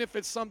 even if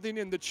it's something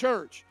in the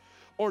church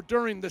or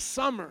during the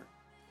summer.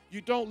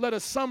 You don't let a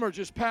summer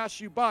just pass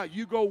you by.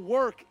 You go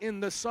work in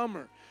the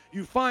summer.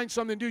 You find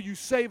something to do. You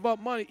save up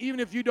money. Even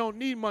if you don't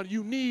need money,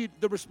 you need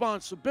the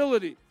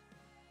responsibility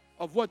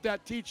of what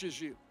that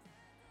teaches you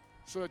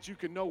so that you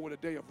can know what a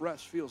day of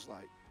rest feels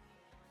like.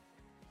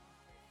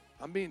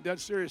 I'm being dead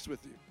serious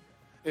with you.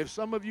 If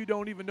some of you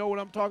don't even know what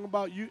I'm talking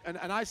about, and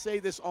I say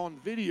this on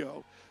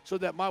video so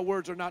that my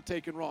words are not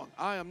taken wrong.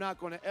 I am not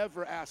going to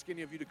ever ask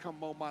any of you to come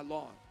mow my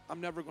lawn.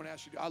 I'm never going to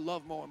ask you to. I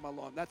love mowing my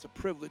lawn. That's a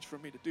privilege for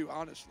me to do,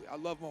 honestly. I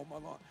love mowing my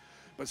lawn.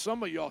 But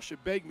some of y'all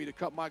should beg me to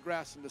cut my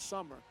grass in the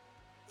summer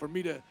for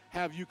me to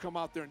have you come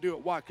out there and do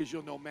it. Why? Because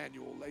you'll know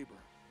manual labor.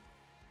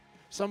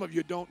 Some of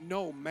you don't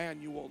know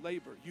manual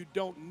labor. You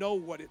don't know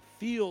what it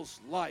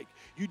feels like.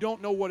 You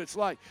don't know what it's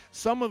like.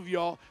 Some of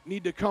y'all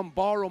need to come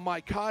borrow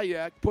my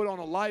kayak, put on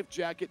a life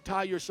jacket,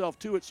 tie yourself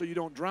to it so you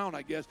don't drown,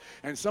 I guess.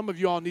 And some of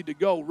y'all need to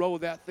go row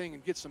that thing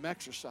and get some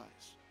exercise.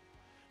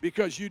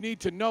 Because you need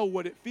to know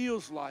what it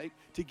feels like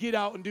to get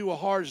out and do a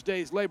hard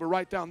day's labor.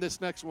 Write down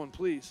this next one,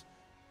 please.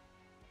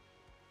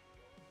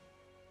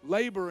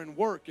 Labor and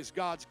work is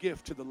God's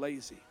gift to the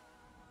lazy.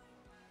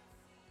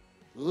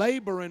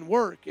 Labor and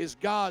work is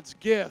God's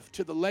gift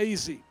to the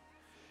lazy.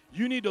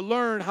 You need to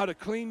learn how to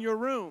clean your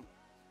room.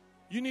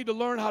 You need to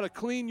learn how to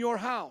clean your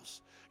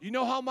house. You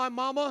know how my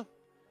mama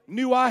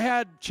knew I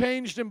had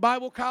changed in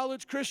Bible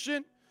college,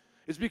 Christian?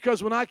 It's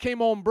because when I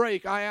came on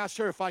break, I asked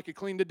her if I could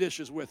clean the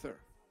dishes with her.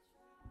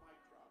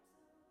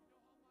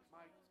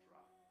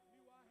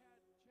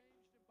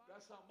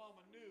 That's how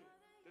mama knew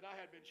that I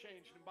had been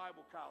changed in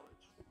Bible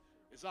college,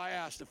 is I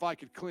asked if I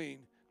could clean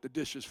the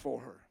dishes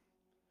for her.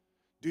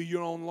 Do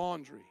your own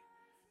laundry.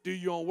 Do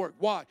your own work.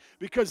 Why?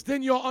 Because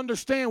then you'll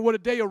understand what a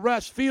day of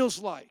rest feels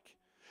like.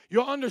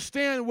 You'll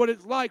understand what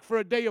it's like for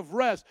a day of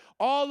rest.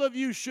 All of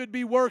you should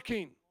be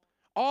working.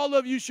 All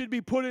of you should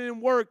be putting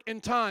in work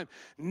and time.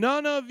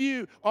 None of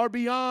you are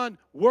beyond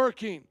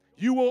working.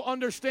 You will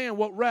understand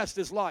what rest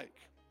is like,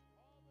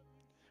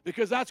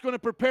 because that's going to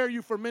prepare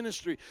you for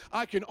ministry.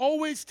 I can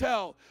always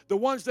tell the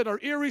ones that are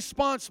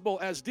irresponsible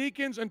as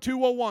deacons and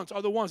 201s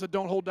are the ones that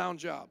don't hold down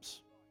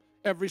jobs.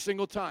 Every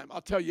single time. I'll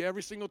tell you,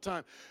 every single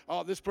time.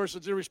 Oh, this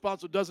person's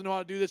irresponsible, doesn't know how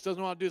to do this,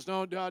 doesn't know how to do this,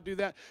 doesn't know how to do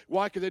that.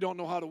 Why? Because they don't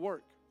know how to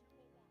work.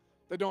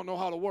 They don't know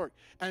how to work.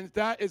 And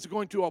that is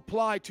going to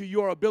apply to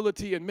your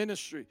ability in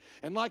ministry.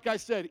 And like I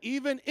said,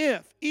 even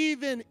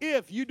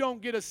if you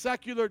don't get a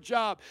secular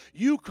job,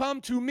 you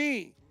come to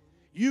me.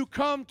 You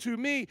come to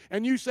me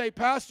and you say,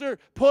 Pastor,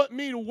 put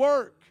me to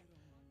work.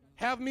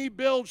 Have me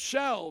build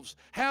shelves.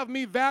 Have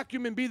me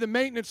vacuum and be the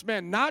maintenance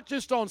man, not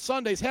just on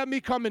Sundays. Have me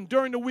come in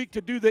during the week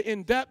to do the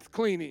in-depth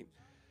cleaning.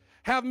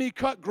 Have me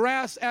cut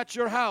grass at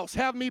your house.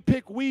 Have me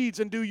pick weeds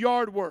and do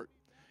yard work.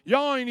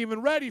 Y'all ain't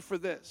even ready for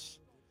this.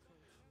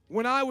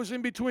 When I was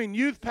in between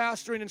youth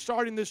pastoring and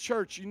starting this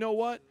church, you know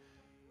what?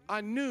 I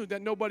knew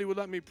that nobody would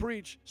let me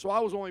preach, so I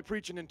was only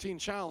preaching in Teen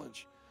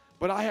Challenge.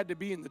 But I had to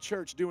be in the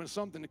church doing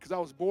something because I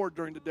was bored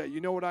during the day.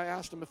 You know what I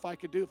asked them if I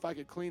could do? If I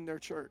could clean their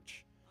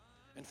church.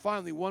 And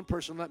finally, one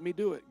person let me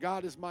do it.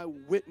 God is my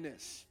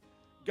witness.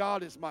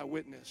 God is my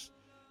witness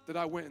that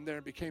I went in there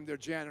and became their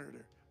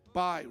janitor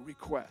by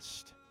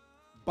request.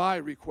 By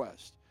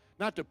request.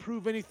 Not to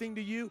prove anything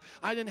to you.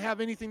 I didn't have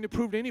anything to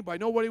prove to anybody.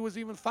 Nobody was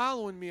even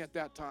following me at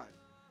that time.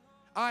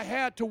 I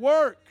had to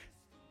work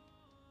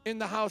in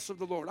the house of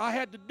the Lord. I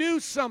had to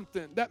do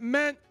something that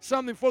meant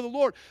something for the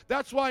Lord.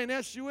 That's why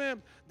in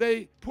SUM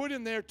they put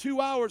in there 2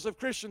 hours of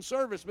Christian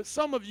service. But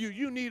some of you,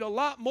 you need a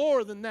lot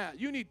more than that.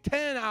 You need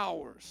 10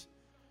 hours.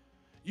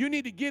 You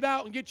need to get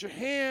out and get your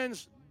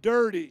hands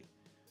dirty.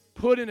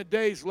 Put in a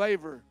day's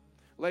labor.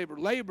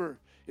 Labor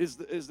is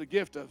the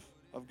gift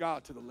of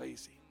God to the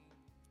lazy.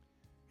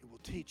 It will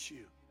teach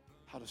you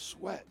how to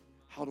sweat,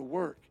 how to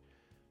work.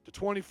 The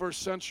 21st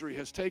century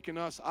has taken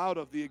us out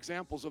of the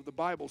examples of the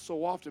Bible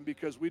so often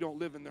because we don't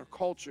live in their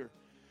culture,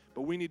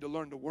 but we need to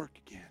learn to work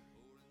again.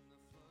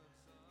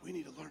 We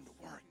need to learn to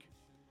work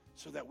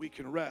so that we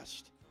can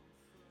rest.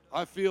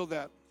 I feel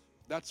that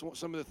that's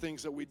some of the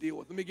things that we deal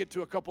with. Let me get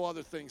to a couple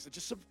other things,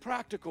 just some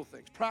practical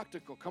things,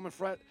 coming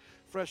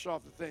fresh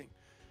off the thing.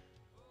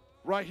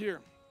 Right here,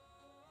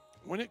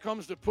 when it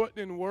comes to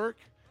putting in work,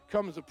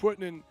 comes to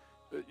putting in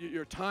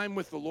your time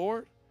with the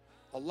Lord,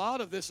 a lot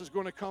of this is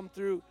going to come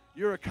through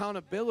your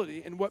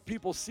accountability and what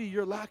people see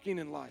you're lacking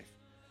in life.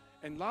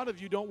 And a lot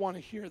of you don't want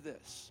to hear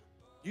this.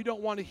 You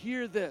don't want to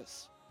hear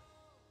this.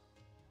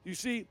 You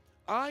see,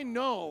 I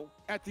know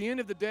at the end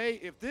of the day,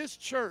 if this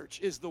church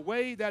is the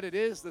way that it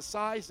is, the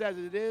size that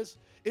it is,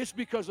 it's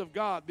because of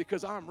God,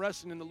 because I'm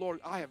resting in the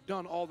Lord. I have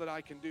done all that I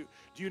can do.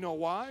 Do you know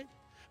why?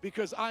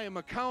 Because I am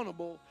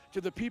accountable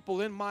to the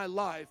people in my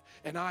life,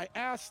 and I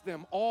ask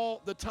them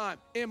all the time,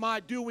 am I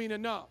doing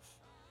enough?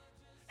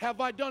 Have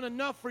I done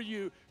enough for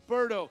you,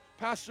 Berto,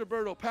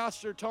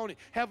 Pastor Tony?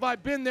 Have I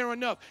been there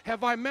enough?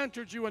 Have I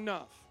mentored you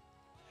enough?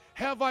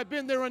 Have I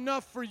been there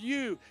enough for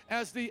you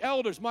as the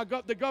elders,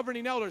 the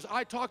governing elders?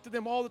 I talk to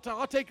them all the time.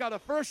 I'll take out a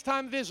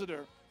first-time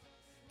visitor,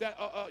 that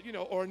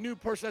or a new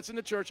person that's in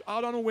the church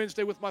out on a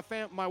Wednesday with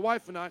my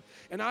wife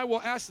and I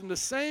will ask them the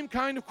same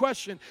kind of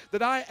question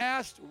that I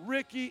asked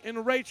Ricky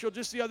and Rachel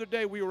just the other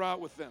day we were out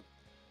with them.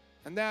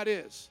 And that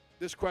is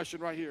this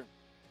question right here.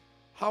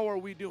 How are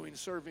we doing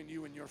serving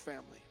you and your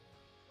family?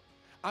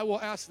 I will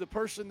ask the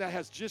person that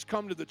has just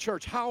come to the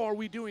church, how are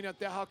we doing at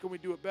that? How can we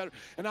do it better?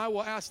 And I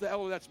will ask the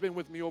elder that's been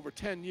with me over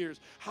 10 years,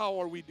 how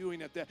are we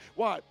doing at that?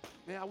 Why?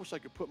 Man, I wish I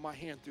could put my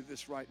hand through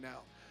this right now.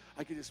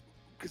 I could just,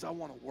 because I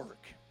want to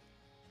work.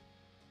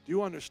 Do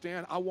you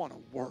understand? I want to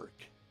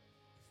work.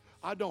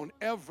 I don't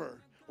ever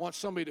want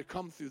somebody to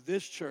come through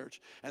this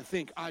church and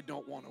think I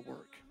don't want to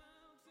work.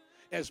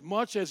 As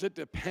much as it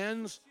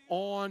depends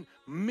on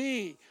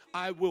me,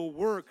 I will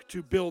work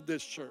to build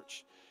this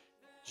church.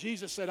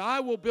 Jesus said, I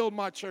will build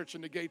my church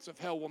and the gates of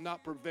hell will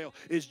not prevail.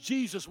 Is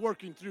Jesus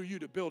working through you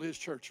to build his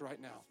church right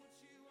now?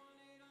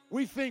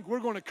 We think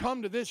we're going to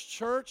come to this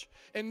church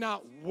and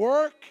not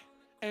work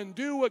and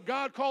do what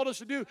God called us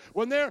to do.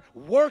 When they're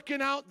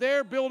working out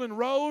there building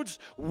roads,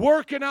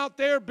 working out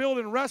there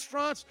building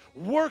restaurants,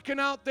 working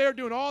out there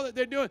doing all that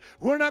they're doing,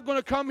 we're not going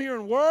to come here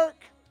and work.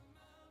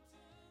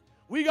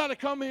 We got to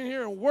come in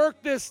here and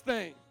work this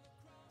thing.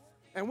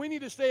 And we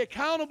need to stay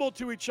accountable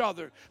to each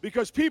other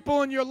because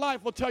people in your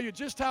life will tell you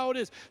just how it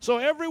is. So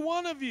every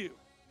one of you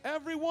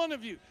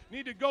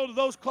need to go to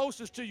those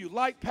closest to you,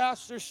 like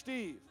Pastor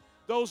Steve,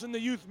 those in the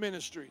youth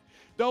ministry,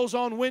 those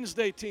on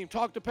Wednesday team.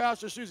 Talk to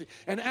Pastor Susie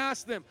and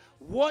ask them,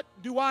 what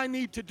do I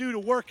need to do to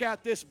work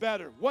at this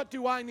better? What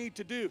do I need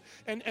to do?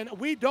 And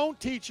we don't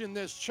teach in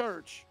this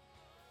church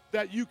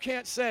that you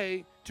can't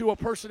say to a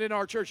person in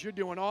our church, you're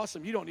doing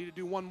awesome. You don't need to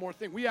do one more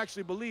thing. We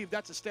actually believe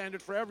that's a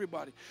standard for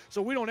everybody. So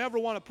we don't ever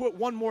want to put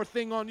one more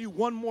thing on you,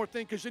 one more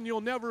thing, because then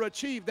you'll never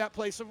achieve that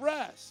place of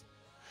rest.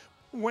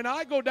 When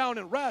I go down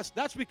and rest,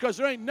 that's because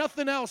there ain't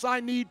nothing else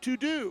I need to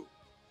do.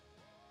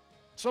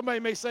 Somebody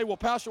may say, well,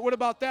 Pastor, what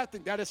about that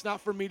thing? That is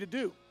not for me to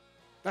do.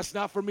 That's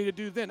not for me to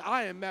do then.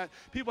 I am mad.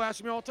 People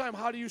ask me all the time,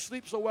 how do you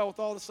sleep so well with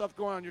all the stuff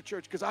going on in your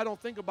church? Because I don't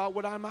think about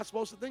what I'm not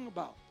supposed to think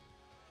about.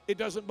 It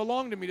doesn't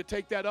belong to me to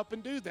take that up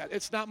and do that.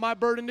 It's not my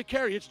burden to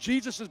carry. It's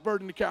Jesus'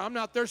 burden to carry. I'm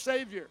not their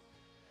Savior.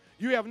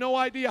 You have no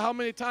idea how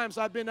many times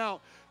I've been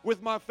out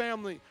with my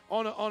family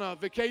on a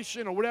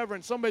vacation or whatever,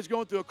 and somebody's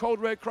going through a code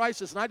red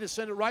crisis, and I just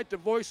send it right to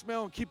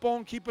voicemail and keep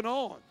on keeping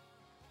on.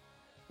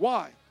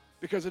 Why?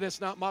 Because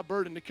it's not my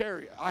burden to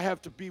carry. I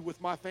have to be with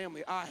my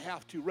family. I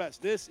have to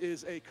rest. This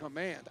is a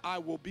command. I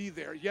will be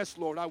there. Yes,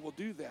 Lord, I will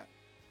do that.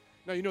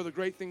 Now, you know the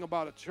great thing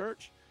about a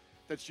church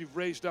that you've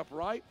raised up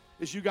right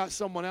is you got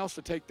someone else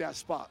to take that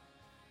spot.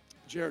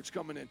 Jared's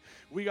coming in.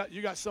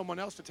 You got someone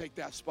else to take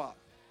that spot.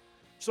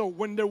 So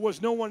when there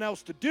was no one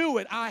else to do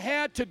it, I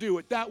had to do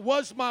it. That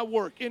was my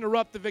work.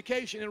 Interrupt the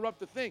vacation, interrupt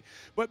the thing.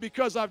 But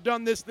because I've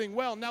done this thing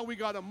well, now we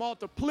got a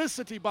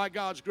multiplicity by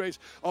God's grace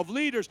of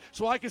leaders.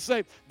 So I can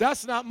say,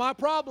 that's not my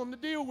problem to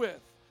deal with.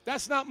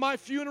 That's not my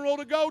funeral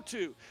to go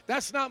to.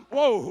 That's not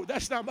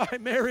my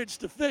marriage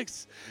to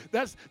fix.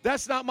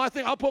 That's not my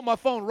thing. I'll put my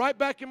phone right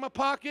back in my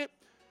pocket,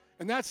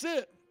 and that's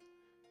it.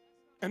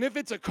 And if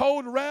it's a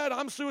code red,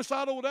 I'm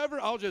suicidal, whatever,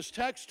 I'll just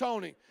text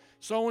Tony.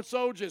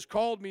 So-and-so just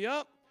called me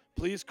up.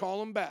 Please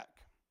call him back.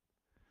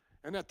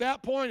 And at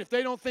that point, if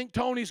they don't think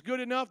Tony's good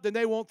enough, then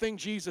they won't think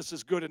Jesus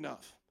is good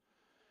enough.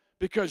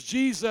 Because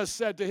Jesus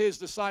said to his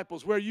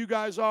disciples, where you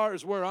guys are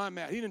is where I'm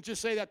at. He didn't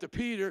just say that to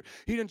Peter.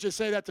 He didn't just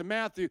say that to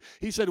Matthew.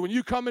 He said, when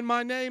you come in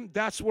my name,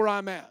 that's where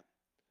I'm at.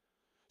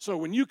 So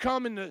when you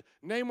come in the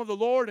name of the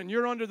Lord and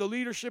you're under the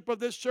leadership of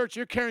this church,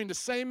 you're carrying the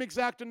same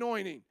exact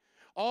anointing.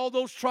 All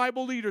those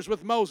tribal leaders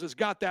with Moses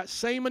got that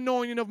same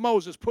anointing of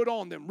Moses put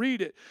on them.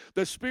 Read it.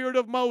 The spirit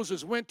of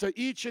Moses went to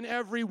each and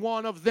every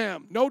one of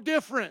them. No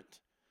different.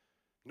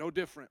 No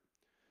different.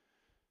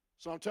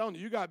 So I'm telling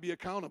you, you got to be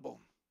accountable.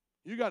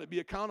 You got to be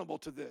accountable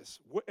to this.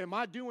 Am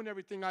I doing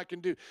everything I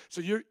can do? So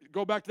you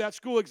go back to that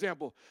school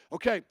example.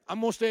 Okay, I'm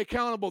going to stay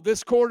accountable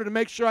this quarter to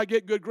make sure I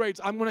get good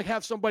grades. I'm going to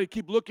have somebody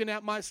keep looking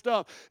at my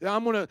stuff. And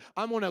I'm going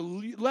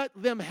to let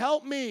them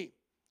help me.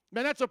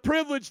 Man, that's a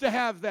privilege to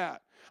have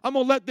that. I'm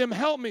going to let them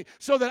help me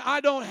so that I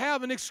don't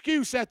have an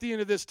excuse at the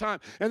end of this time.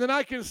 And then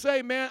I can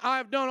say, man,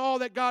 I've done all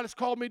that God has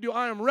called me to do.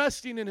 I am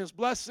resting in his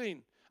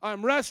blessing.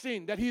 I'm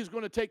resting that he's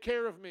going to take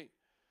care of me.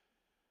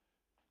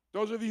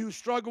 Those of you who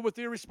struggle with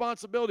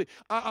irresponsibility,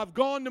 I've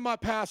gone to my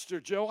pastor,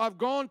 Joe. I've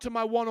gone to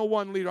my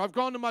 101 leader. I've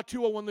gone to my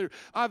 201 leader.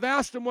 I've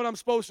asked him what I'm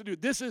supposed to do.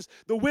 This is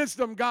the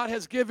wisdom God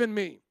has given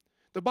me.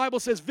 The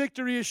Bible says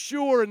victory is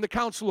sure in the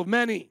counsel of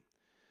many.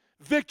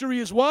 Victory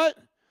is what?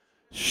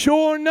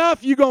 Sure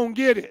enough, you're going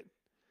to get it.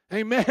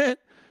 Amen?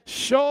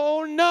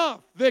 Sure enough,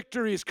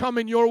 victory is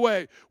coming your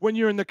way when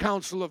you're in the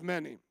counsel of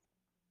many.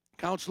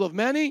 Counsel of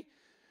many,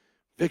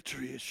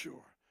 victory is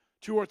sure.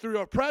 2 or 3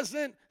 are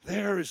present,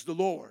 there is the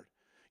Lord.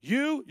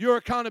 Your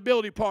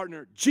accountability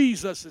partner,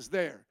 Jesus is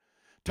there.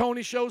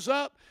 Tony shows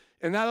up,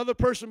 and that other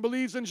person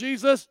believes in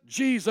Jesus,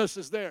 Jesus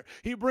is there.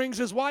 He brings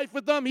his wife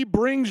with them, he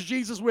brings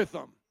Jesus with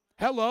them.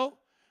 Hello?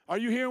 Are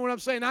you hearing what I'm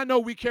saying? I know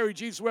we carry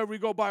Jesus wherever we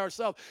go by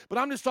ourselves, but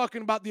I'm just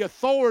talking about the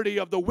authority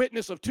of the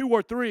witness of 2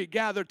 or 3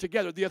 gathered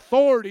together, the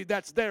authority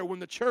that's there when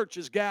the church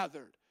is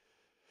gathered,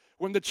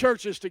 when the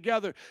church is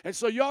together. And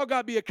so y'all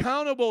got to be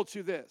accountable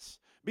to this.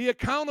 Be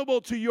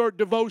accountable to your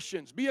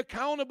devotions. Be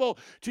accountable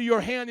to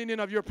your handing in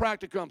of your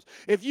practicums.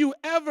 If you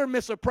ever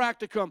miss a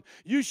practicum,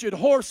 you should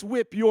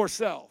horsewhip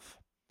yourself.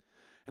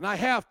 And I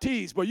have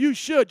teased, but you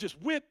should just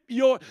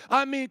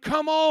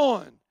come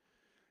on.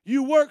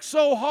 You work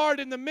so hard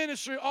in the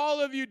ministry,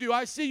 all of you do.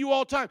 I see you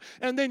all the time.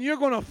 And then you're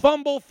going to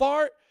fumble,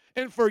 fart,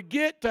 and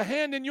forget to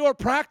hand in your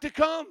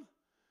practicum?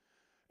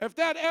 If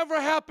that ever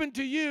happened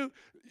to you,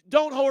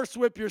 don't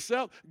horsewhip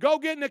yourself. Go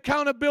get an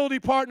accountability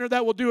partner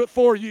that will do it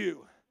for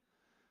you.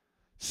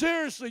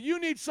 Seriously, you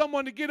need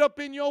someone to get up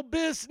in your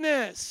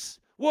business.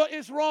 What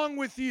is wrong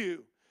with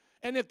you?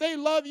 And if they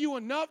love you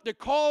enough to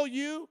call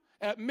you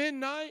at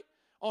midnight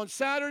on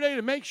Saturday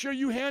to make sure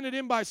you hand it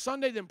in by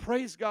Sunday, then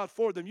praise God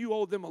for them. You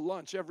owe them a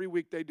lunch every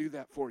week they do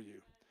that for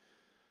you.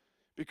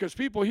 Because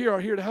people here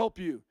are here to help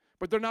you,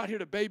 but they're not here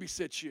to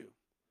babysit you.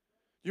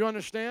 You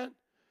understand?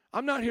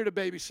 I'm not here to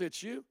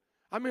babysit you.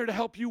 I'm here to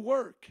help you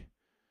work.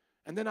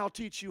 And then I'll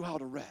teach you how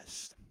to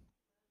rest.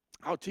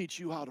 I'll teach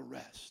you how to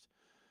rest.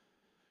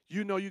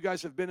 You know, you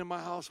guys have been in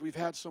my house. We've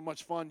had so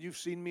much fun. You've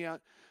seen me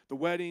at the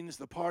weddings,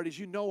 the parties.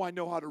 You know I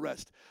know how to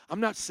rest. I'm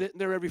not sitting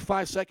there every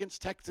 5 seconds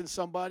texting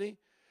somebody.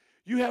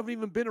 You haven't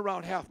even been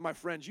around half my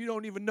friends. You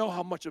don't even know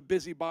how much a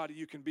busybody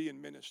you can be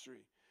in ministry.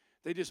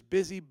 They just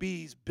busy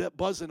bees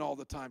buzzing all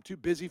the time. Too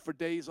busy for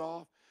days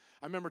off.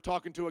 I remember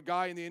talking to a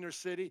guy in the inner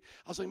city.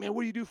 I was like, man,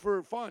 what do you do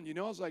for fun? You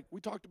know, I was like,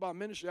 we talked about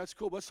ministry. That's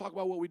cool. But let's talk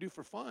about what we do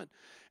for fun.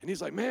 And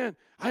he's like, man,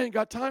 I ain't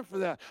got time for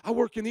that. I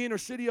work in the inner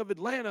city of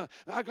Atlanta.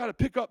 I got to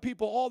pick up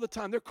people all the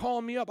time. They're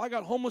calling me up. I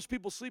got homeless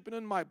people sleeping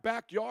in my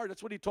backyard.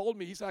 That's what he told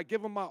me. He said, I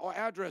give them my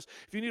address.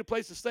 If you need a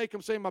place to stay,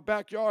 come stay in my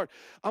backyard.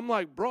 I'm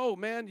like, bro,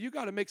 man, you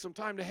got to make some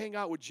time to hang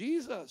out with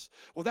Jesus.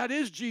 Well, that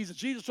is Jesus.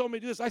 Jesus told me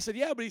to do this. I said,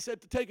 yeah, but he said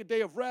to take a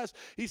day of rest.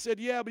 He said,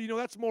 yeah, but you know,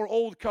 that's more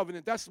old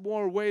covenant. That's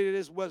more way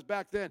it was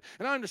back then.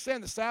 And I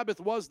understand the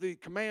Sabbath was the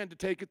command to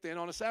take it then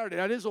on a Saturday.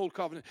 That is old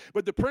covenant.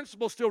 But the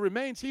principle still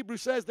remains.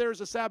 Hebrews says there is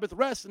a Sabbath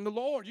rest in the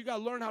Lord. You got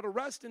to learn how to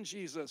rest in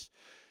Jesus.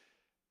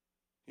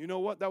 You know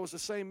what? That was the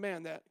same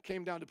man that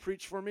came down to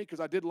preach for me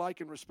because I did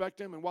like and respect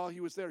him. And while he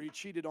was there, he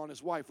cheated on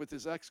his wife with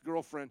his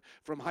ex-girlfriend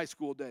from high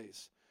school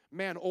days.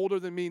 Man older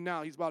than me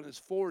now. He's about in his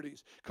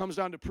 40s. Comes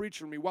down to preach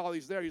for me. While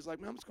he's there, he's like,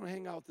 man, I'm just going to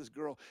hang out with this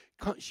girl.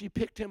 She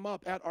picked him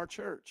up at our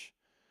church.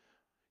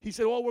 He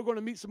said, well, we're going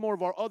to meet some more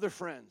of our other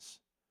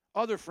friends.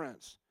 Other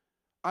friends.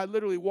 I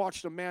literally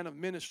watched a man of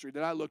ministry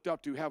that I looked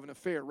up to have an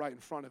affair right in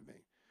front of me.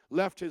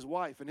 Left his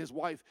wife, and his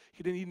wife,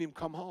 he didn't even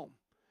come home.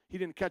 He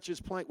didn't catch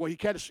his plane. Well, he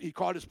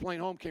caught his plane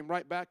home, came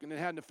right back, and then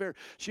had an affair.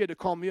 She had to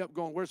call me up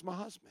going, where's my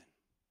husband?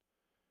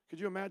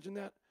 Could you imagine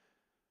that?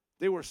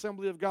 They were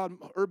Assembly of God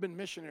urban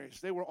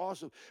missionaries. They were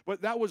awesome.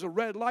 But that was a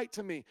red light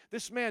to me.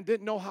 This man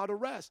didn't know how to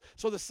rest.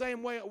 So the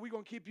same way we're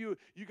going to keep you,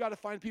 you got to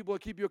find people to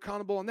keep you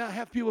accountable on that.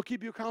 Have people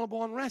keep you accountable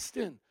on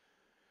resting.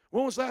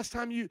 When was the last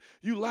time you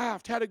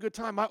laughed, had a good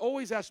time? I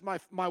always ask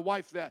my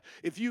wife that.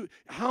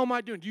 How am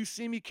I doing? Do you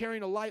see me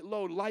carrying a light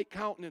load, light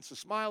countenance, a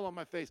smile on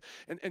my face?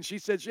 And she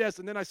says yes.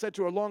 And then I said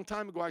to her a long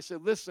time ago, I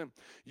said, listen,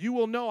 you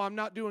will know I'm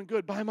not doing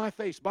good by my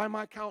face, by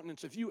my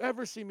countenance. If you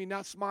ever see me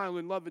not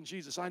smiling, loving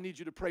Jesus, I need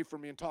you to pray for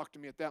me and talk to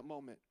me at that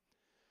moment.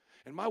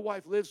 And my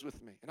wife lives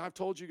with me. And I've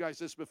told you guys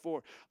this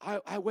before.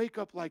 I wake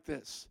up like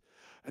this.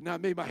 And now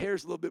maybe my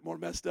hair's a little bit more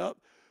messed up.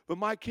 But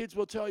my kids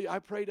will tell you, I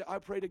pray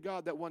to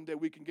God that one day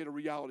we can get a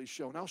reality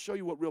show. And I'll show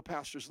you what real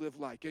pastors live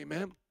like.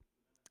 Amen?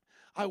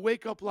 I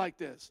wake up like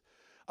this.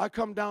 I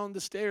come down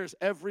the stairs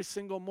every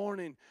single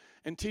morning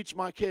and teach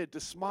my kid to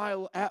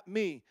smile at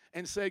me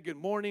and say good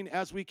morning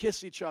as we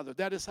kiss each other.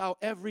 That is how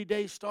every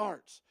day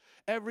starts.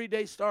 Every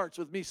day starts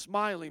with me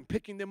smiling,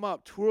 picking them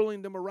up,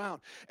 twirling them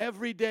around.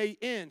 Every day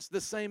ends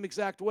the same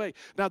exact way.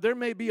 Now, there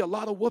may be a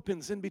lot of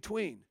whoopings in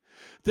between.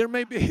 There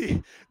may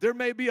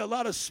be a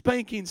lot of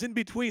spankings in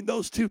between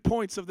those 2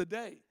 points of the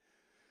day.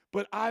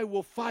 But I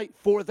will fight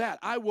for that.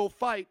 I will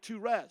fight to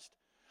rest.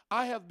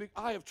 I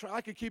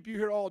could keep you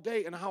here all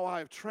day and how I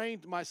have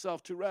trained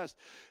myself to rest.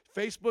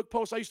 Facebook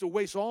posts, I used to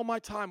waste all my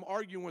time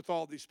arguing with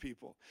all these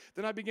people.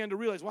 Then I began to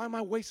realize, why am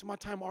I wasting my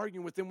time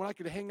arguing with them when I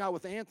could hang out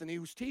with Anthony,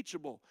 who's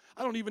teachable?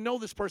 I don't even know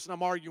this person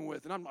I'm arguing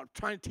with, and I'm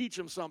trying to teach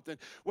him something.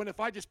 When if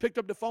I just picked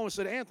up the phone and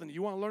said, Anthony,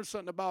 you want to learn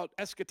something about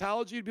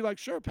eschatology? You'd be like,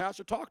 sure,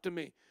 Pastor, talk to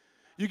me.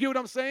 You get what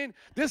I'm saying?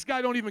 This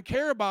guy don't even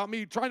care about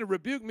me, trying to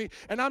rebuke me,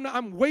 and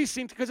I'm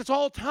wasting, because it's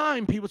all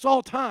time, people. It's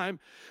all time.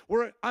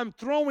 Where I'm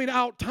throwing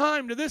out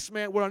time to this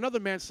man, where another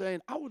man's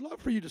saying, I would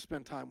love for you to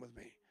spend time with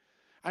me.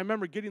 I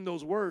remember getting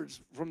those words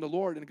from the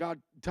Lord and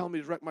God telling me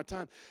to direct my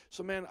time.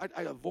 So, man,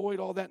 I avoid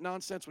all that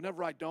nonsense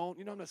whenever I don't.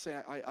 You know, I'm not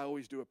saying I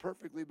always do it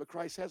perfectly, but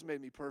Christ has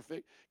made me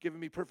perfect, given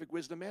me perfect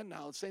wisdom and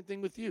knowledge. Same thing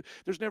with you.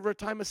 There's never a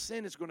time of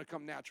sin is going to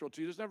come natural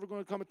to you. There's never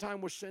going to come a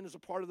time where sin is a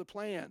part of the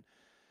plan.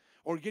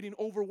 Or getting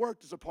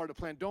overworked is a part of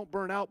the plan. Don't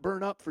burn out,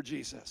 burn up for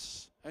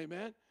Jesus.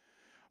 Amen?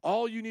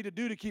 All you need to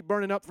do to keep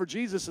burning up for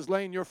Jesus is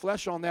laying your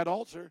flesh on that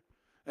altar.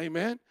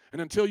 Amen?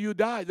 And until you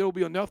die, there will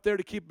be enough there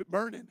to keep it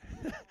burning.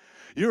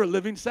 You're a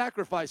living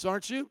sacrifice,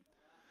 aren't you?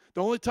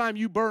 The only time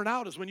you burn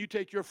out is when you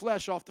take your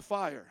flesh off the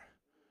fire.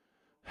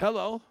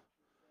 Hello?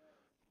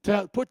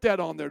 Put that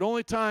on there. The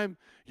only time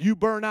you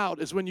burn out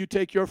is when you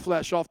take your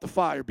flesh off the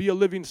fire. Be a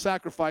living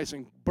sacrifice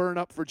and burn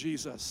up for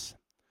Jesus.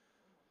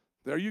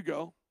 There you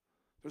go.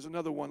 There's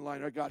another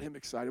one-liner. I got him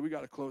excited. We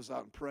got to close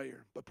out in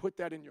prayer. But put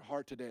that in your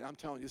heart today. I'm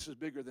telling you, this is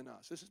bigger than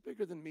us. This is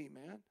bigger than me,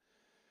 man.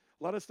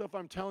 A lot of stuff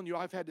I'm telling you,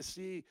 I've had to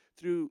see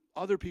through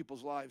other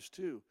people's lives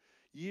too.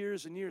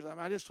 Years and years.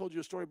 I just told you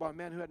a story about a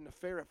man who had an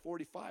affair at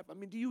 45. I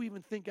mean, do you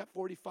even think at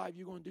 45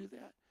 you're going to do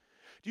that?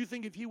 Do you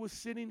think if he was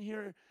sitting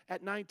here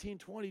at 19,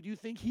 20, do you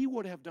think he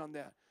would have done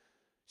that?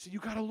 So you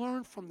got to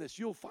learn from this.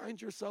 You'll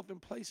find yourself in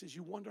places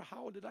you wonder,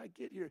 how did I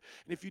get here?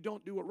 And if you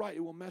don't do it right,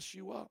 it will mess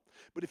you up.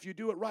 But if you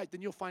do it right,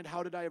 then you'll find,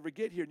 how did I ever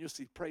get here? And you'll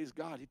see, praise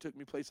God, he took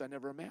me place I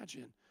never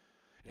imagined.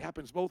 It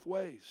happens both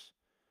ways.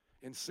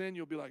 In sin,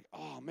 you'll be like,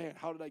 oh, man,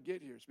 how did I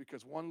get here? It's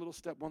because one little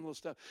step.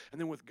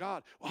 And then with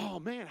God, oh,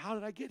 man, how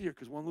did I get here?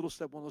 Because one little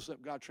step,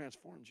 God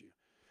transformed you.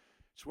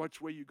 So which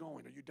way are you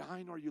going? Are you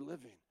dying or are you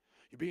living?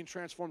 You're being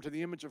transformed to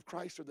the image of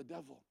Christ or the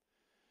devil?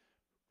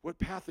 What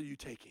path are you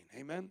taking?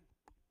 Amen?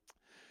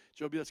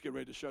 Joby, let's get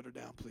ready to shut her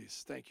down,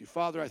 please. Thank you.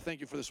 Father, I thank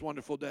you for this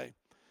wonderful day.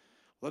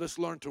 Let us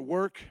learn to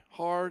work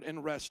hard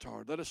and rest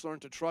hard. Let us learn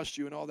to trust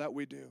you in all that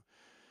we do.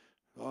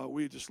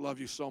 We just love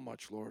you so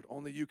much, Lord.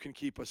 Only you can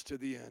keep us to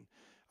the end.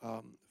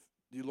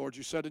 Lord,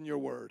 you said in your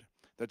word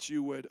that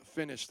you would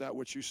finish that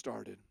which you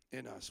started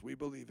in us. We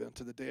believe it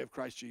unto the day of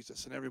Christ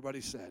Jesus. And everybody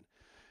said,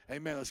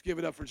 amen. Let's give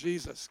it up for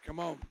Jesus. Come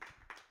on.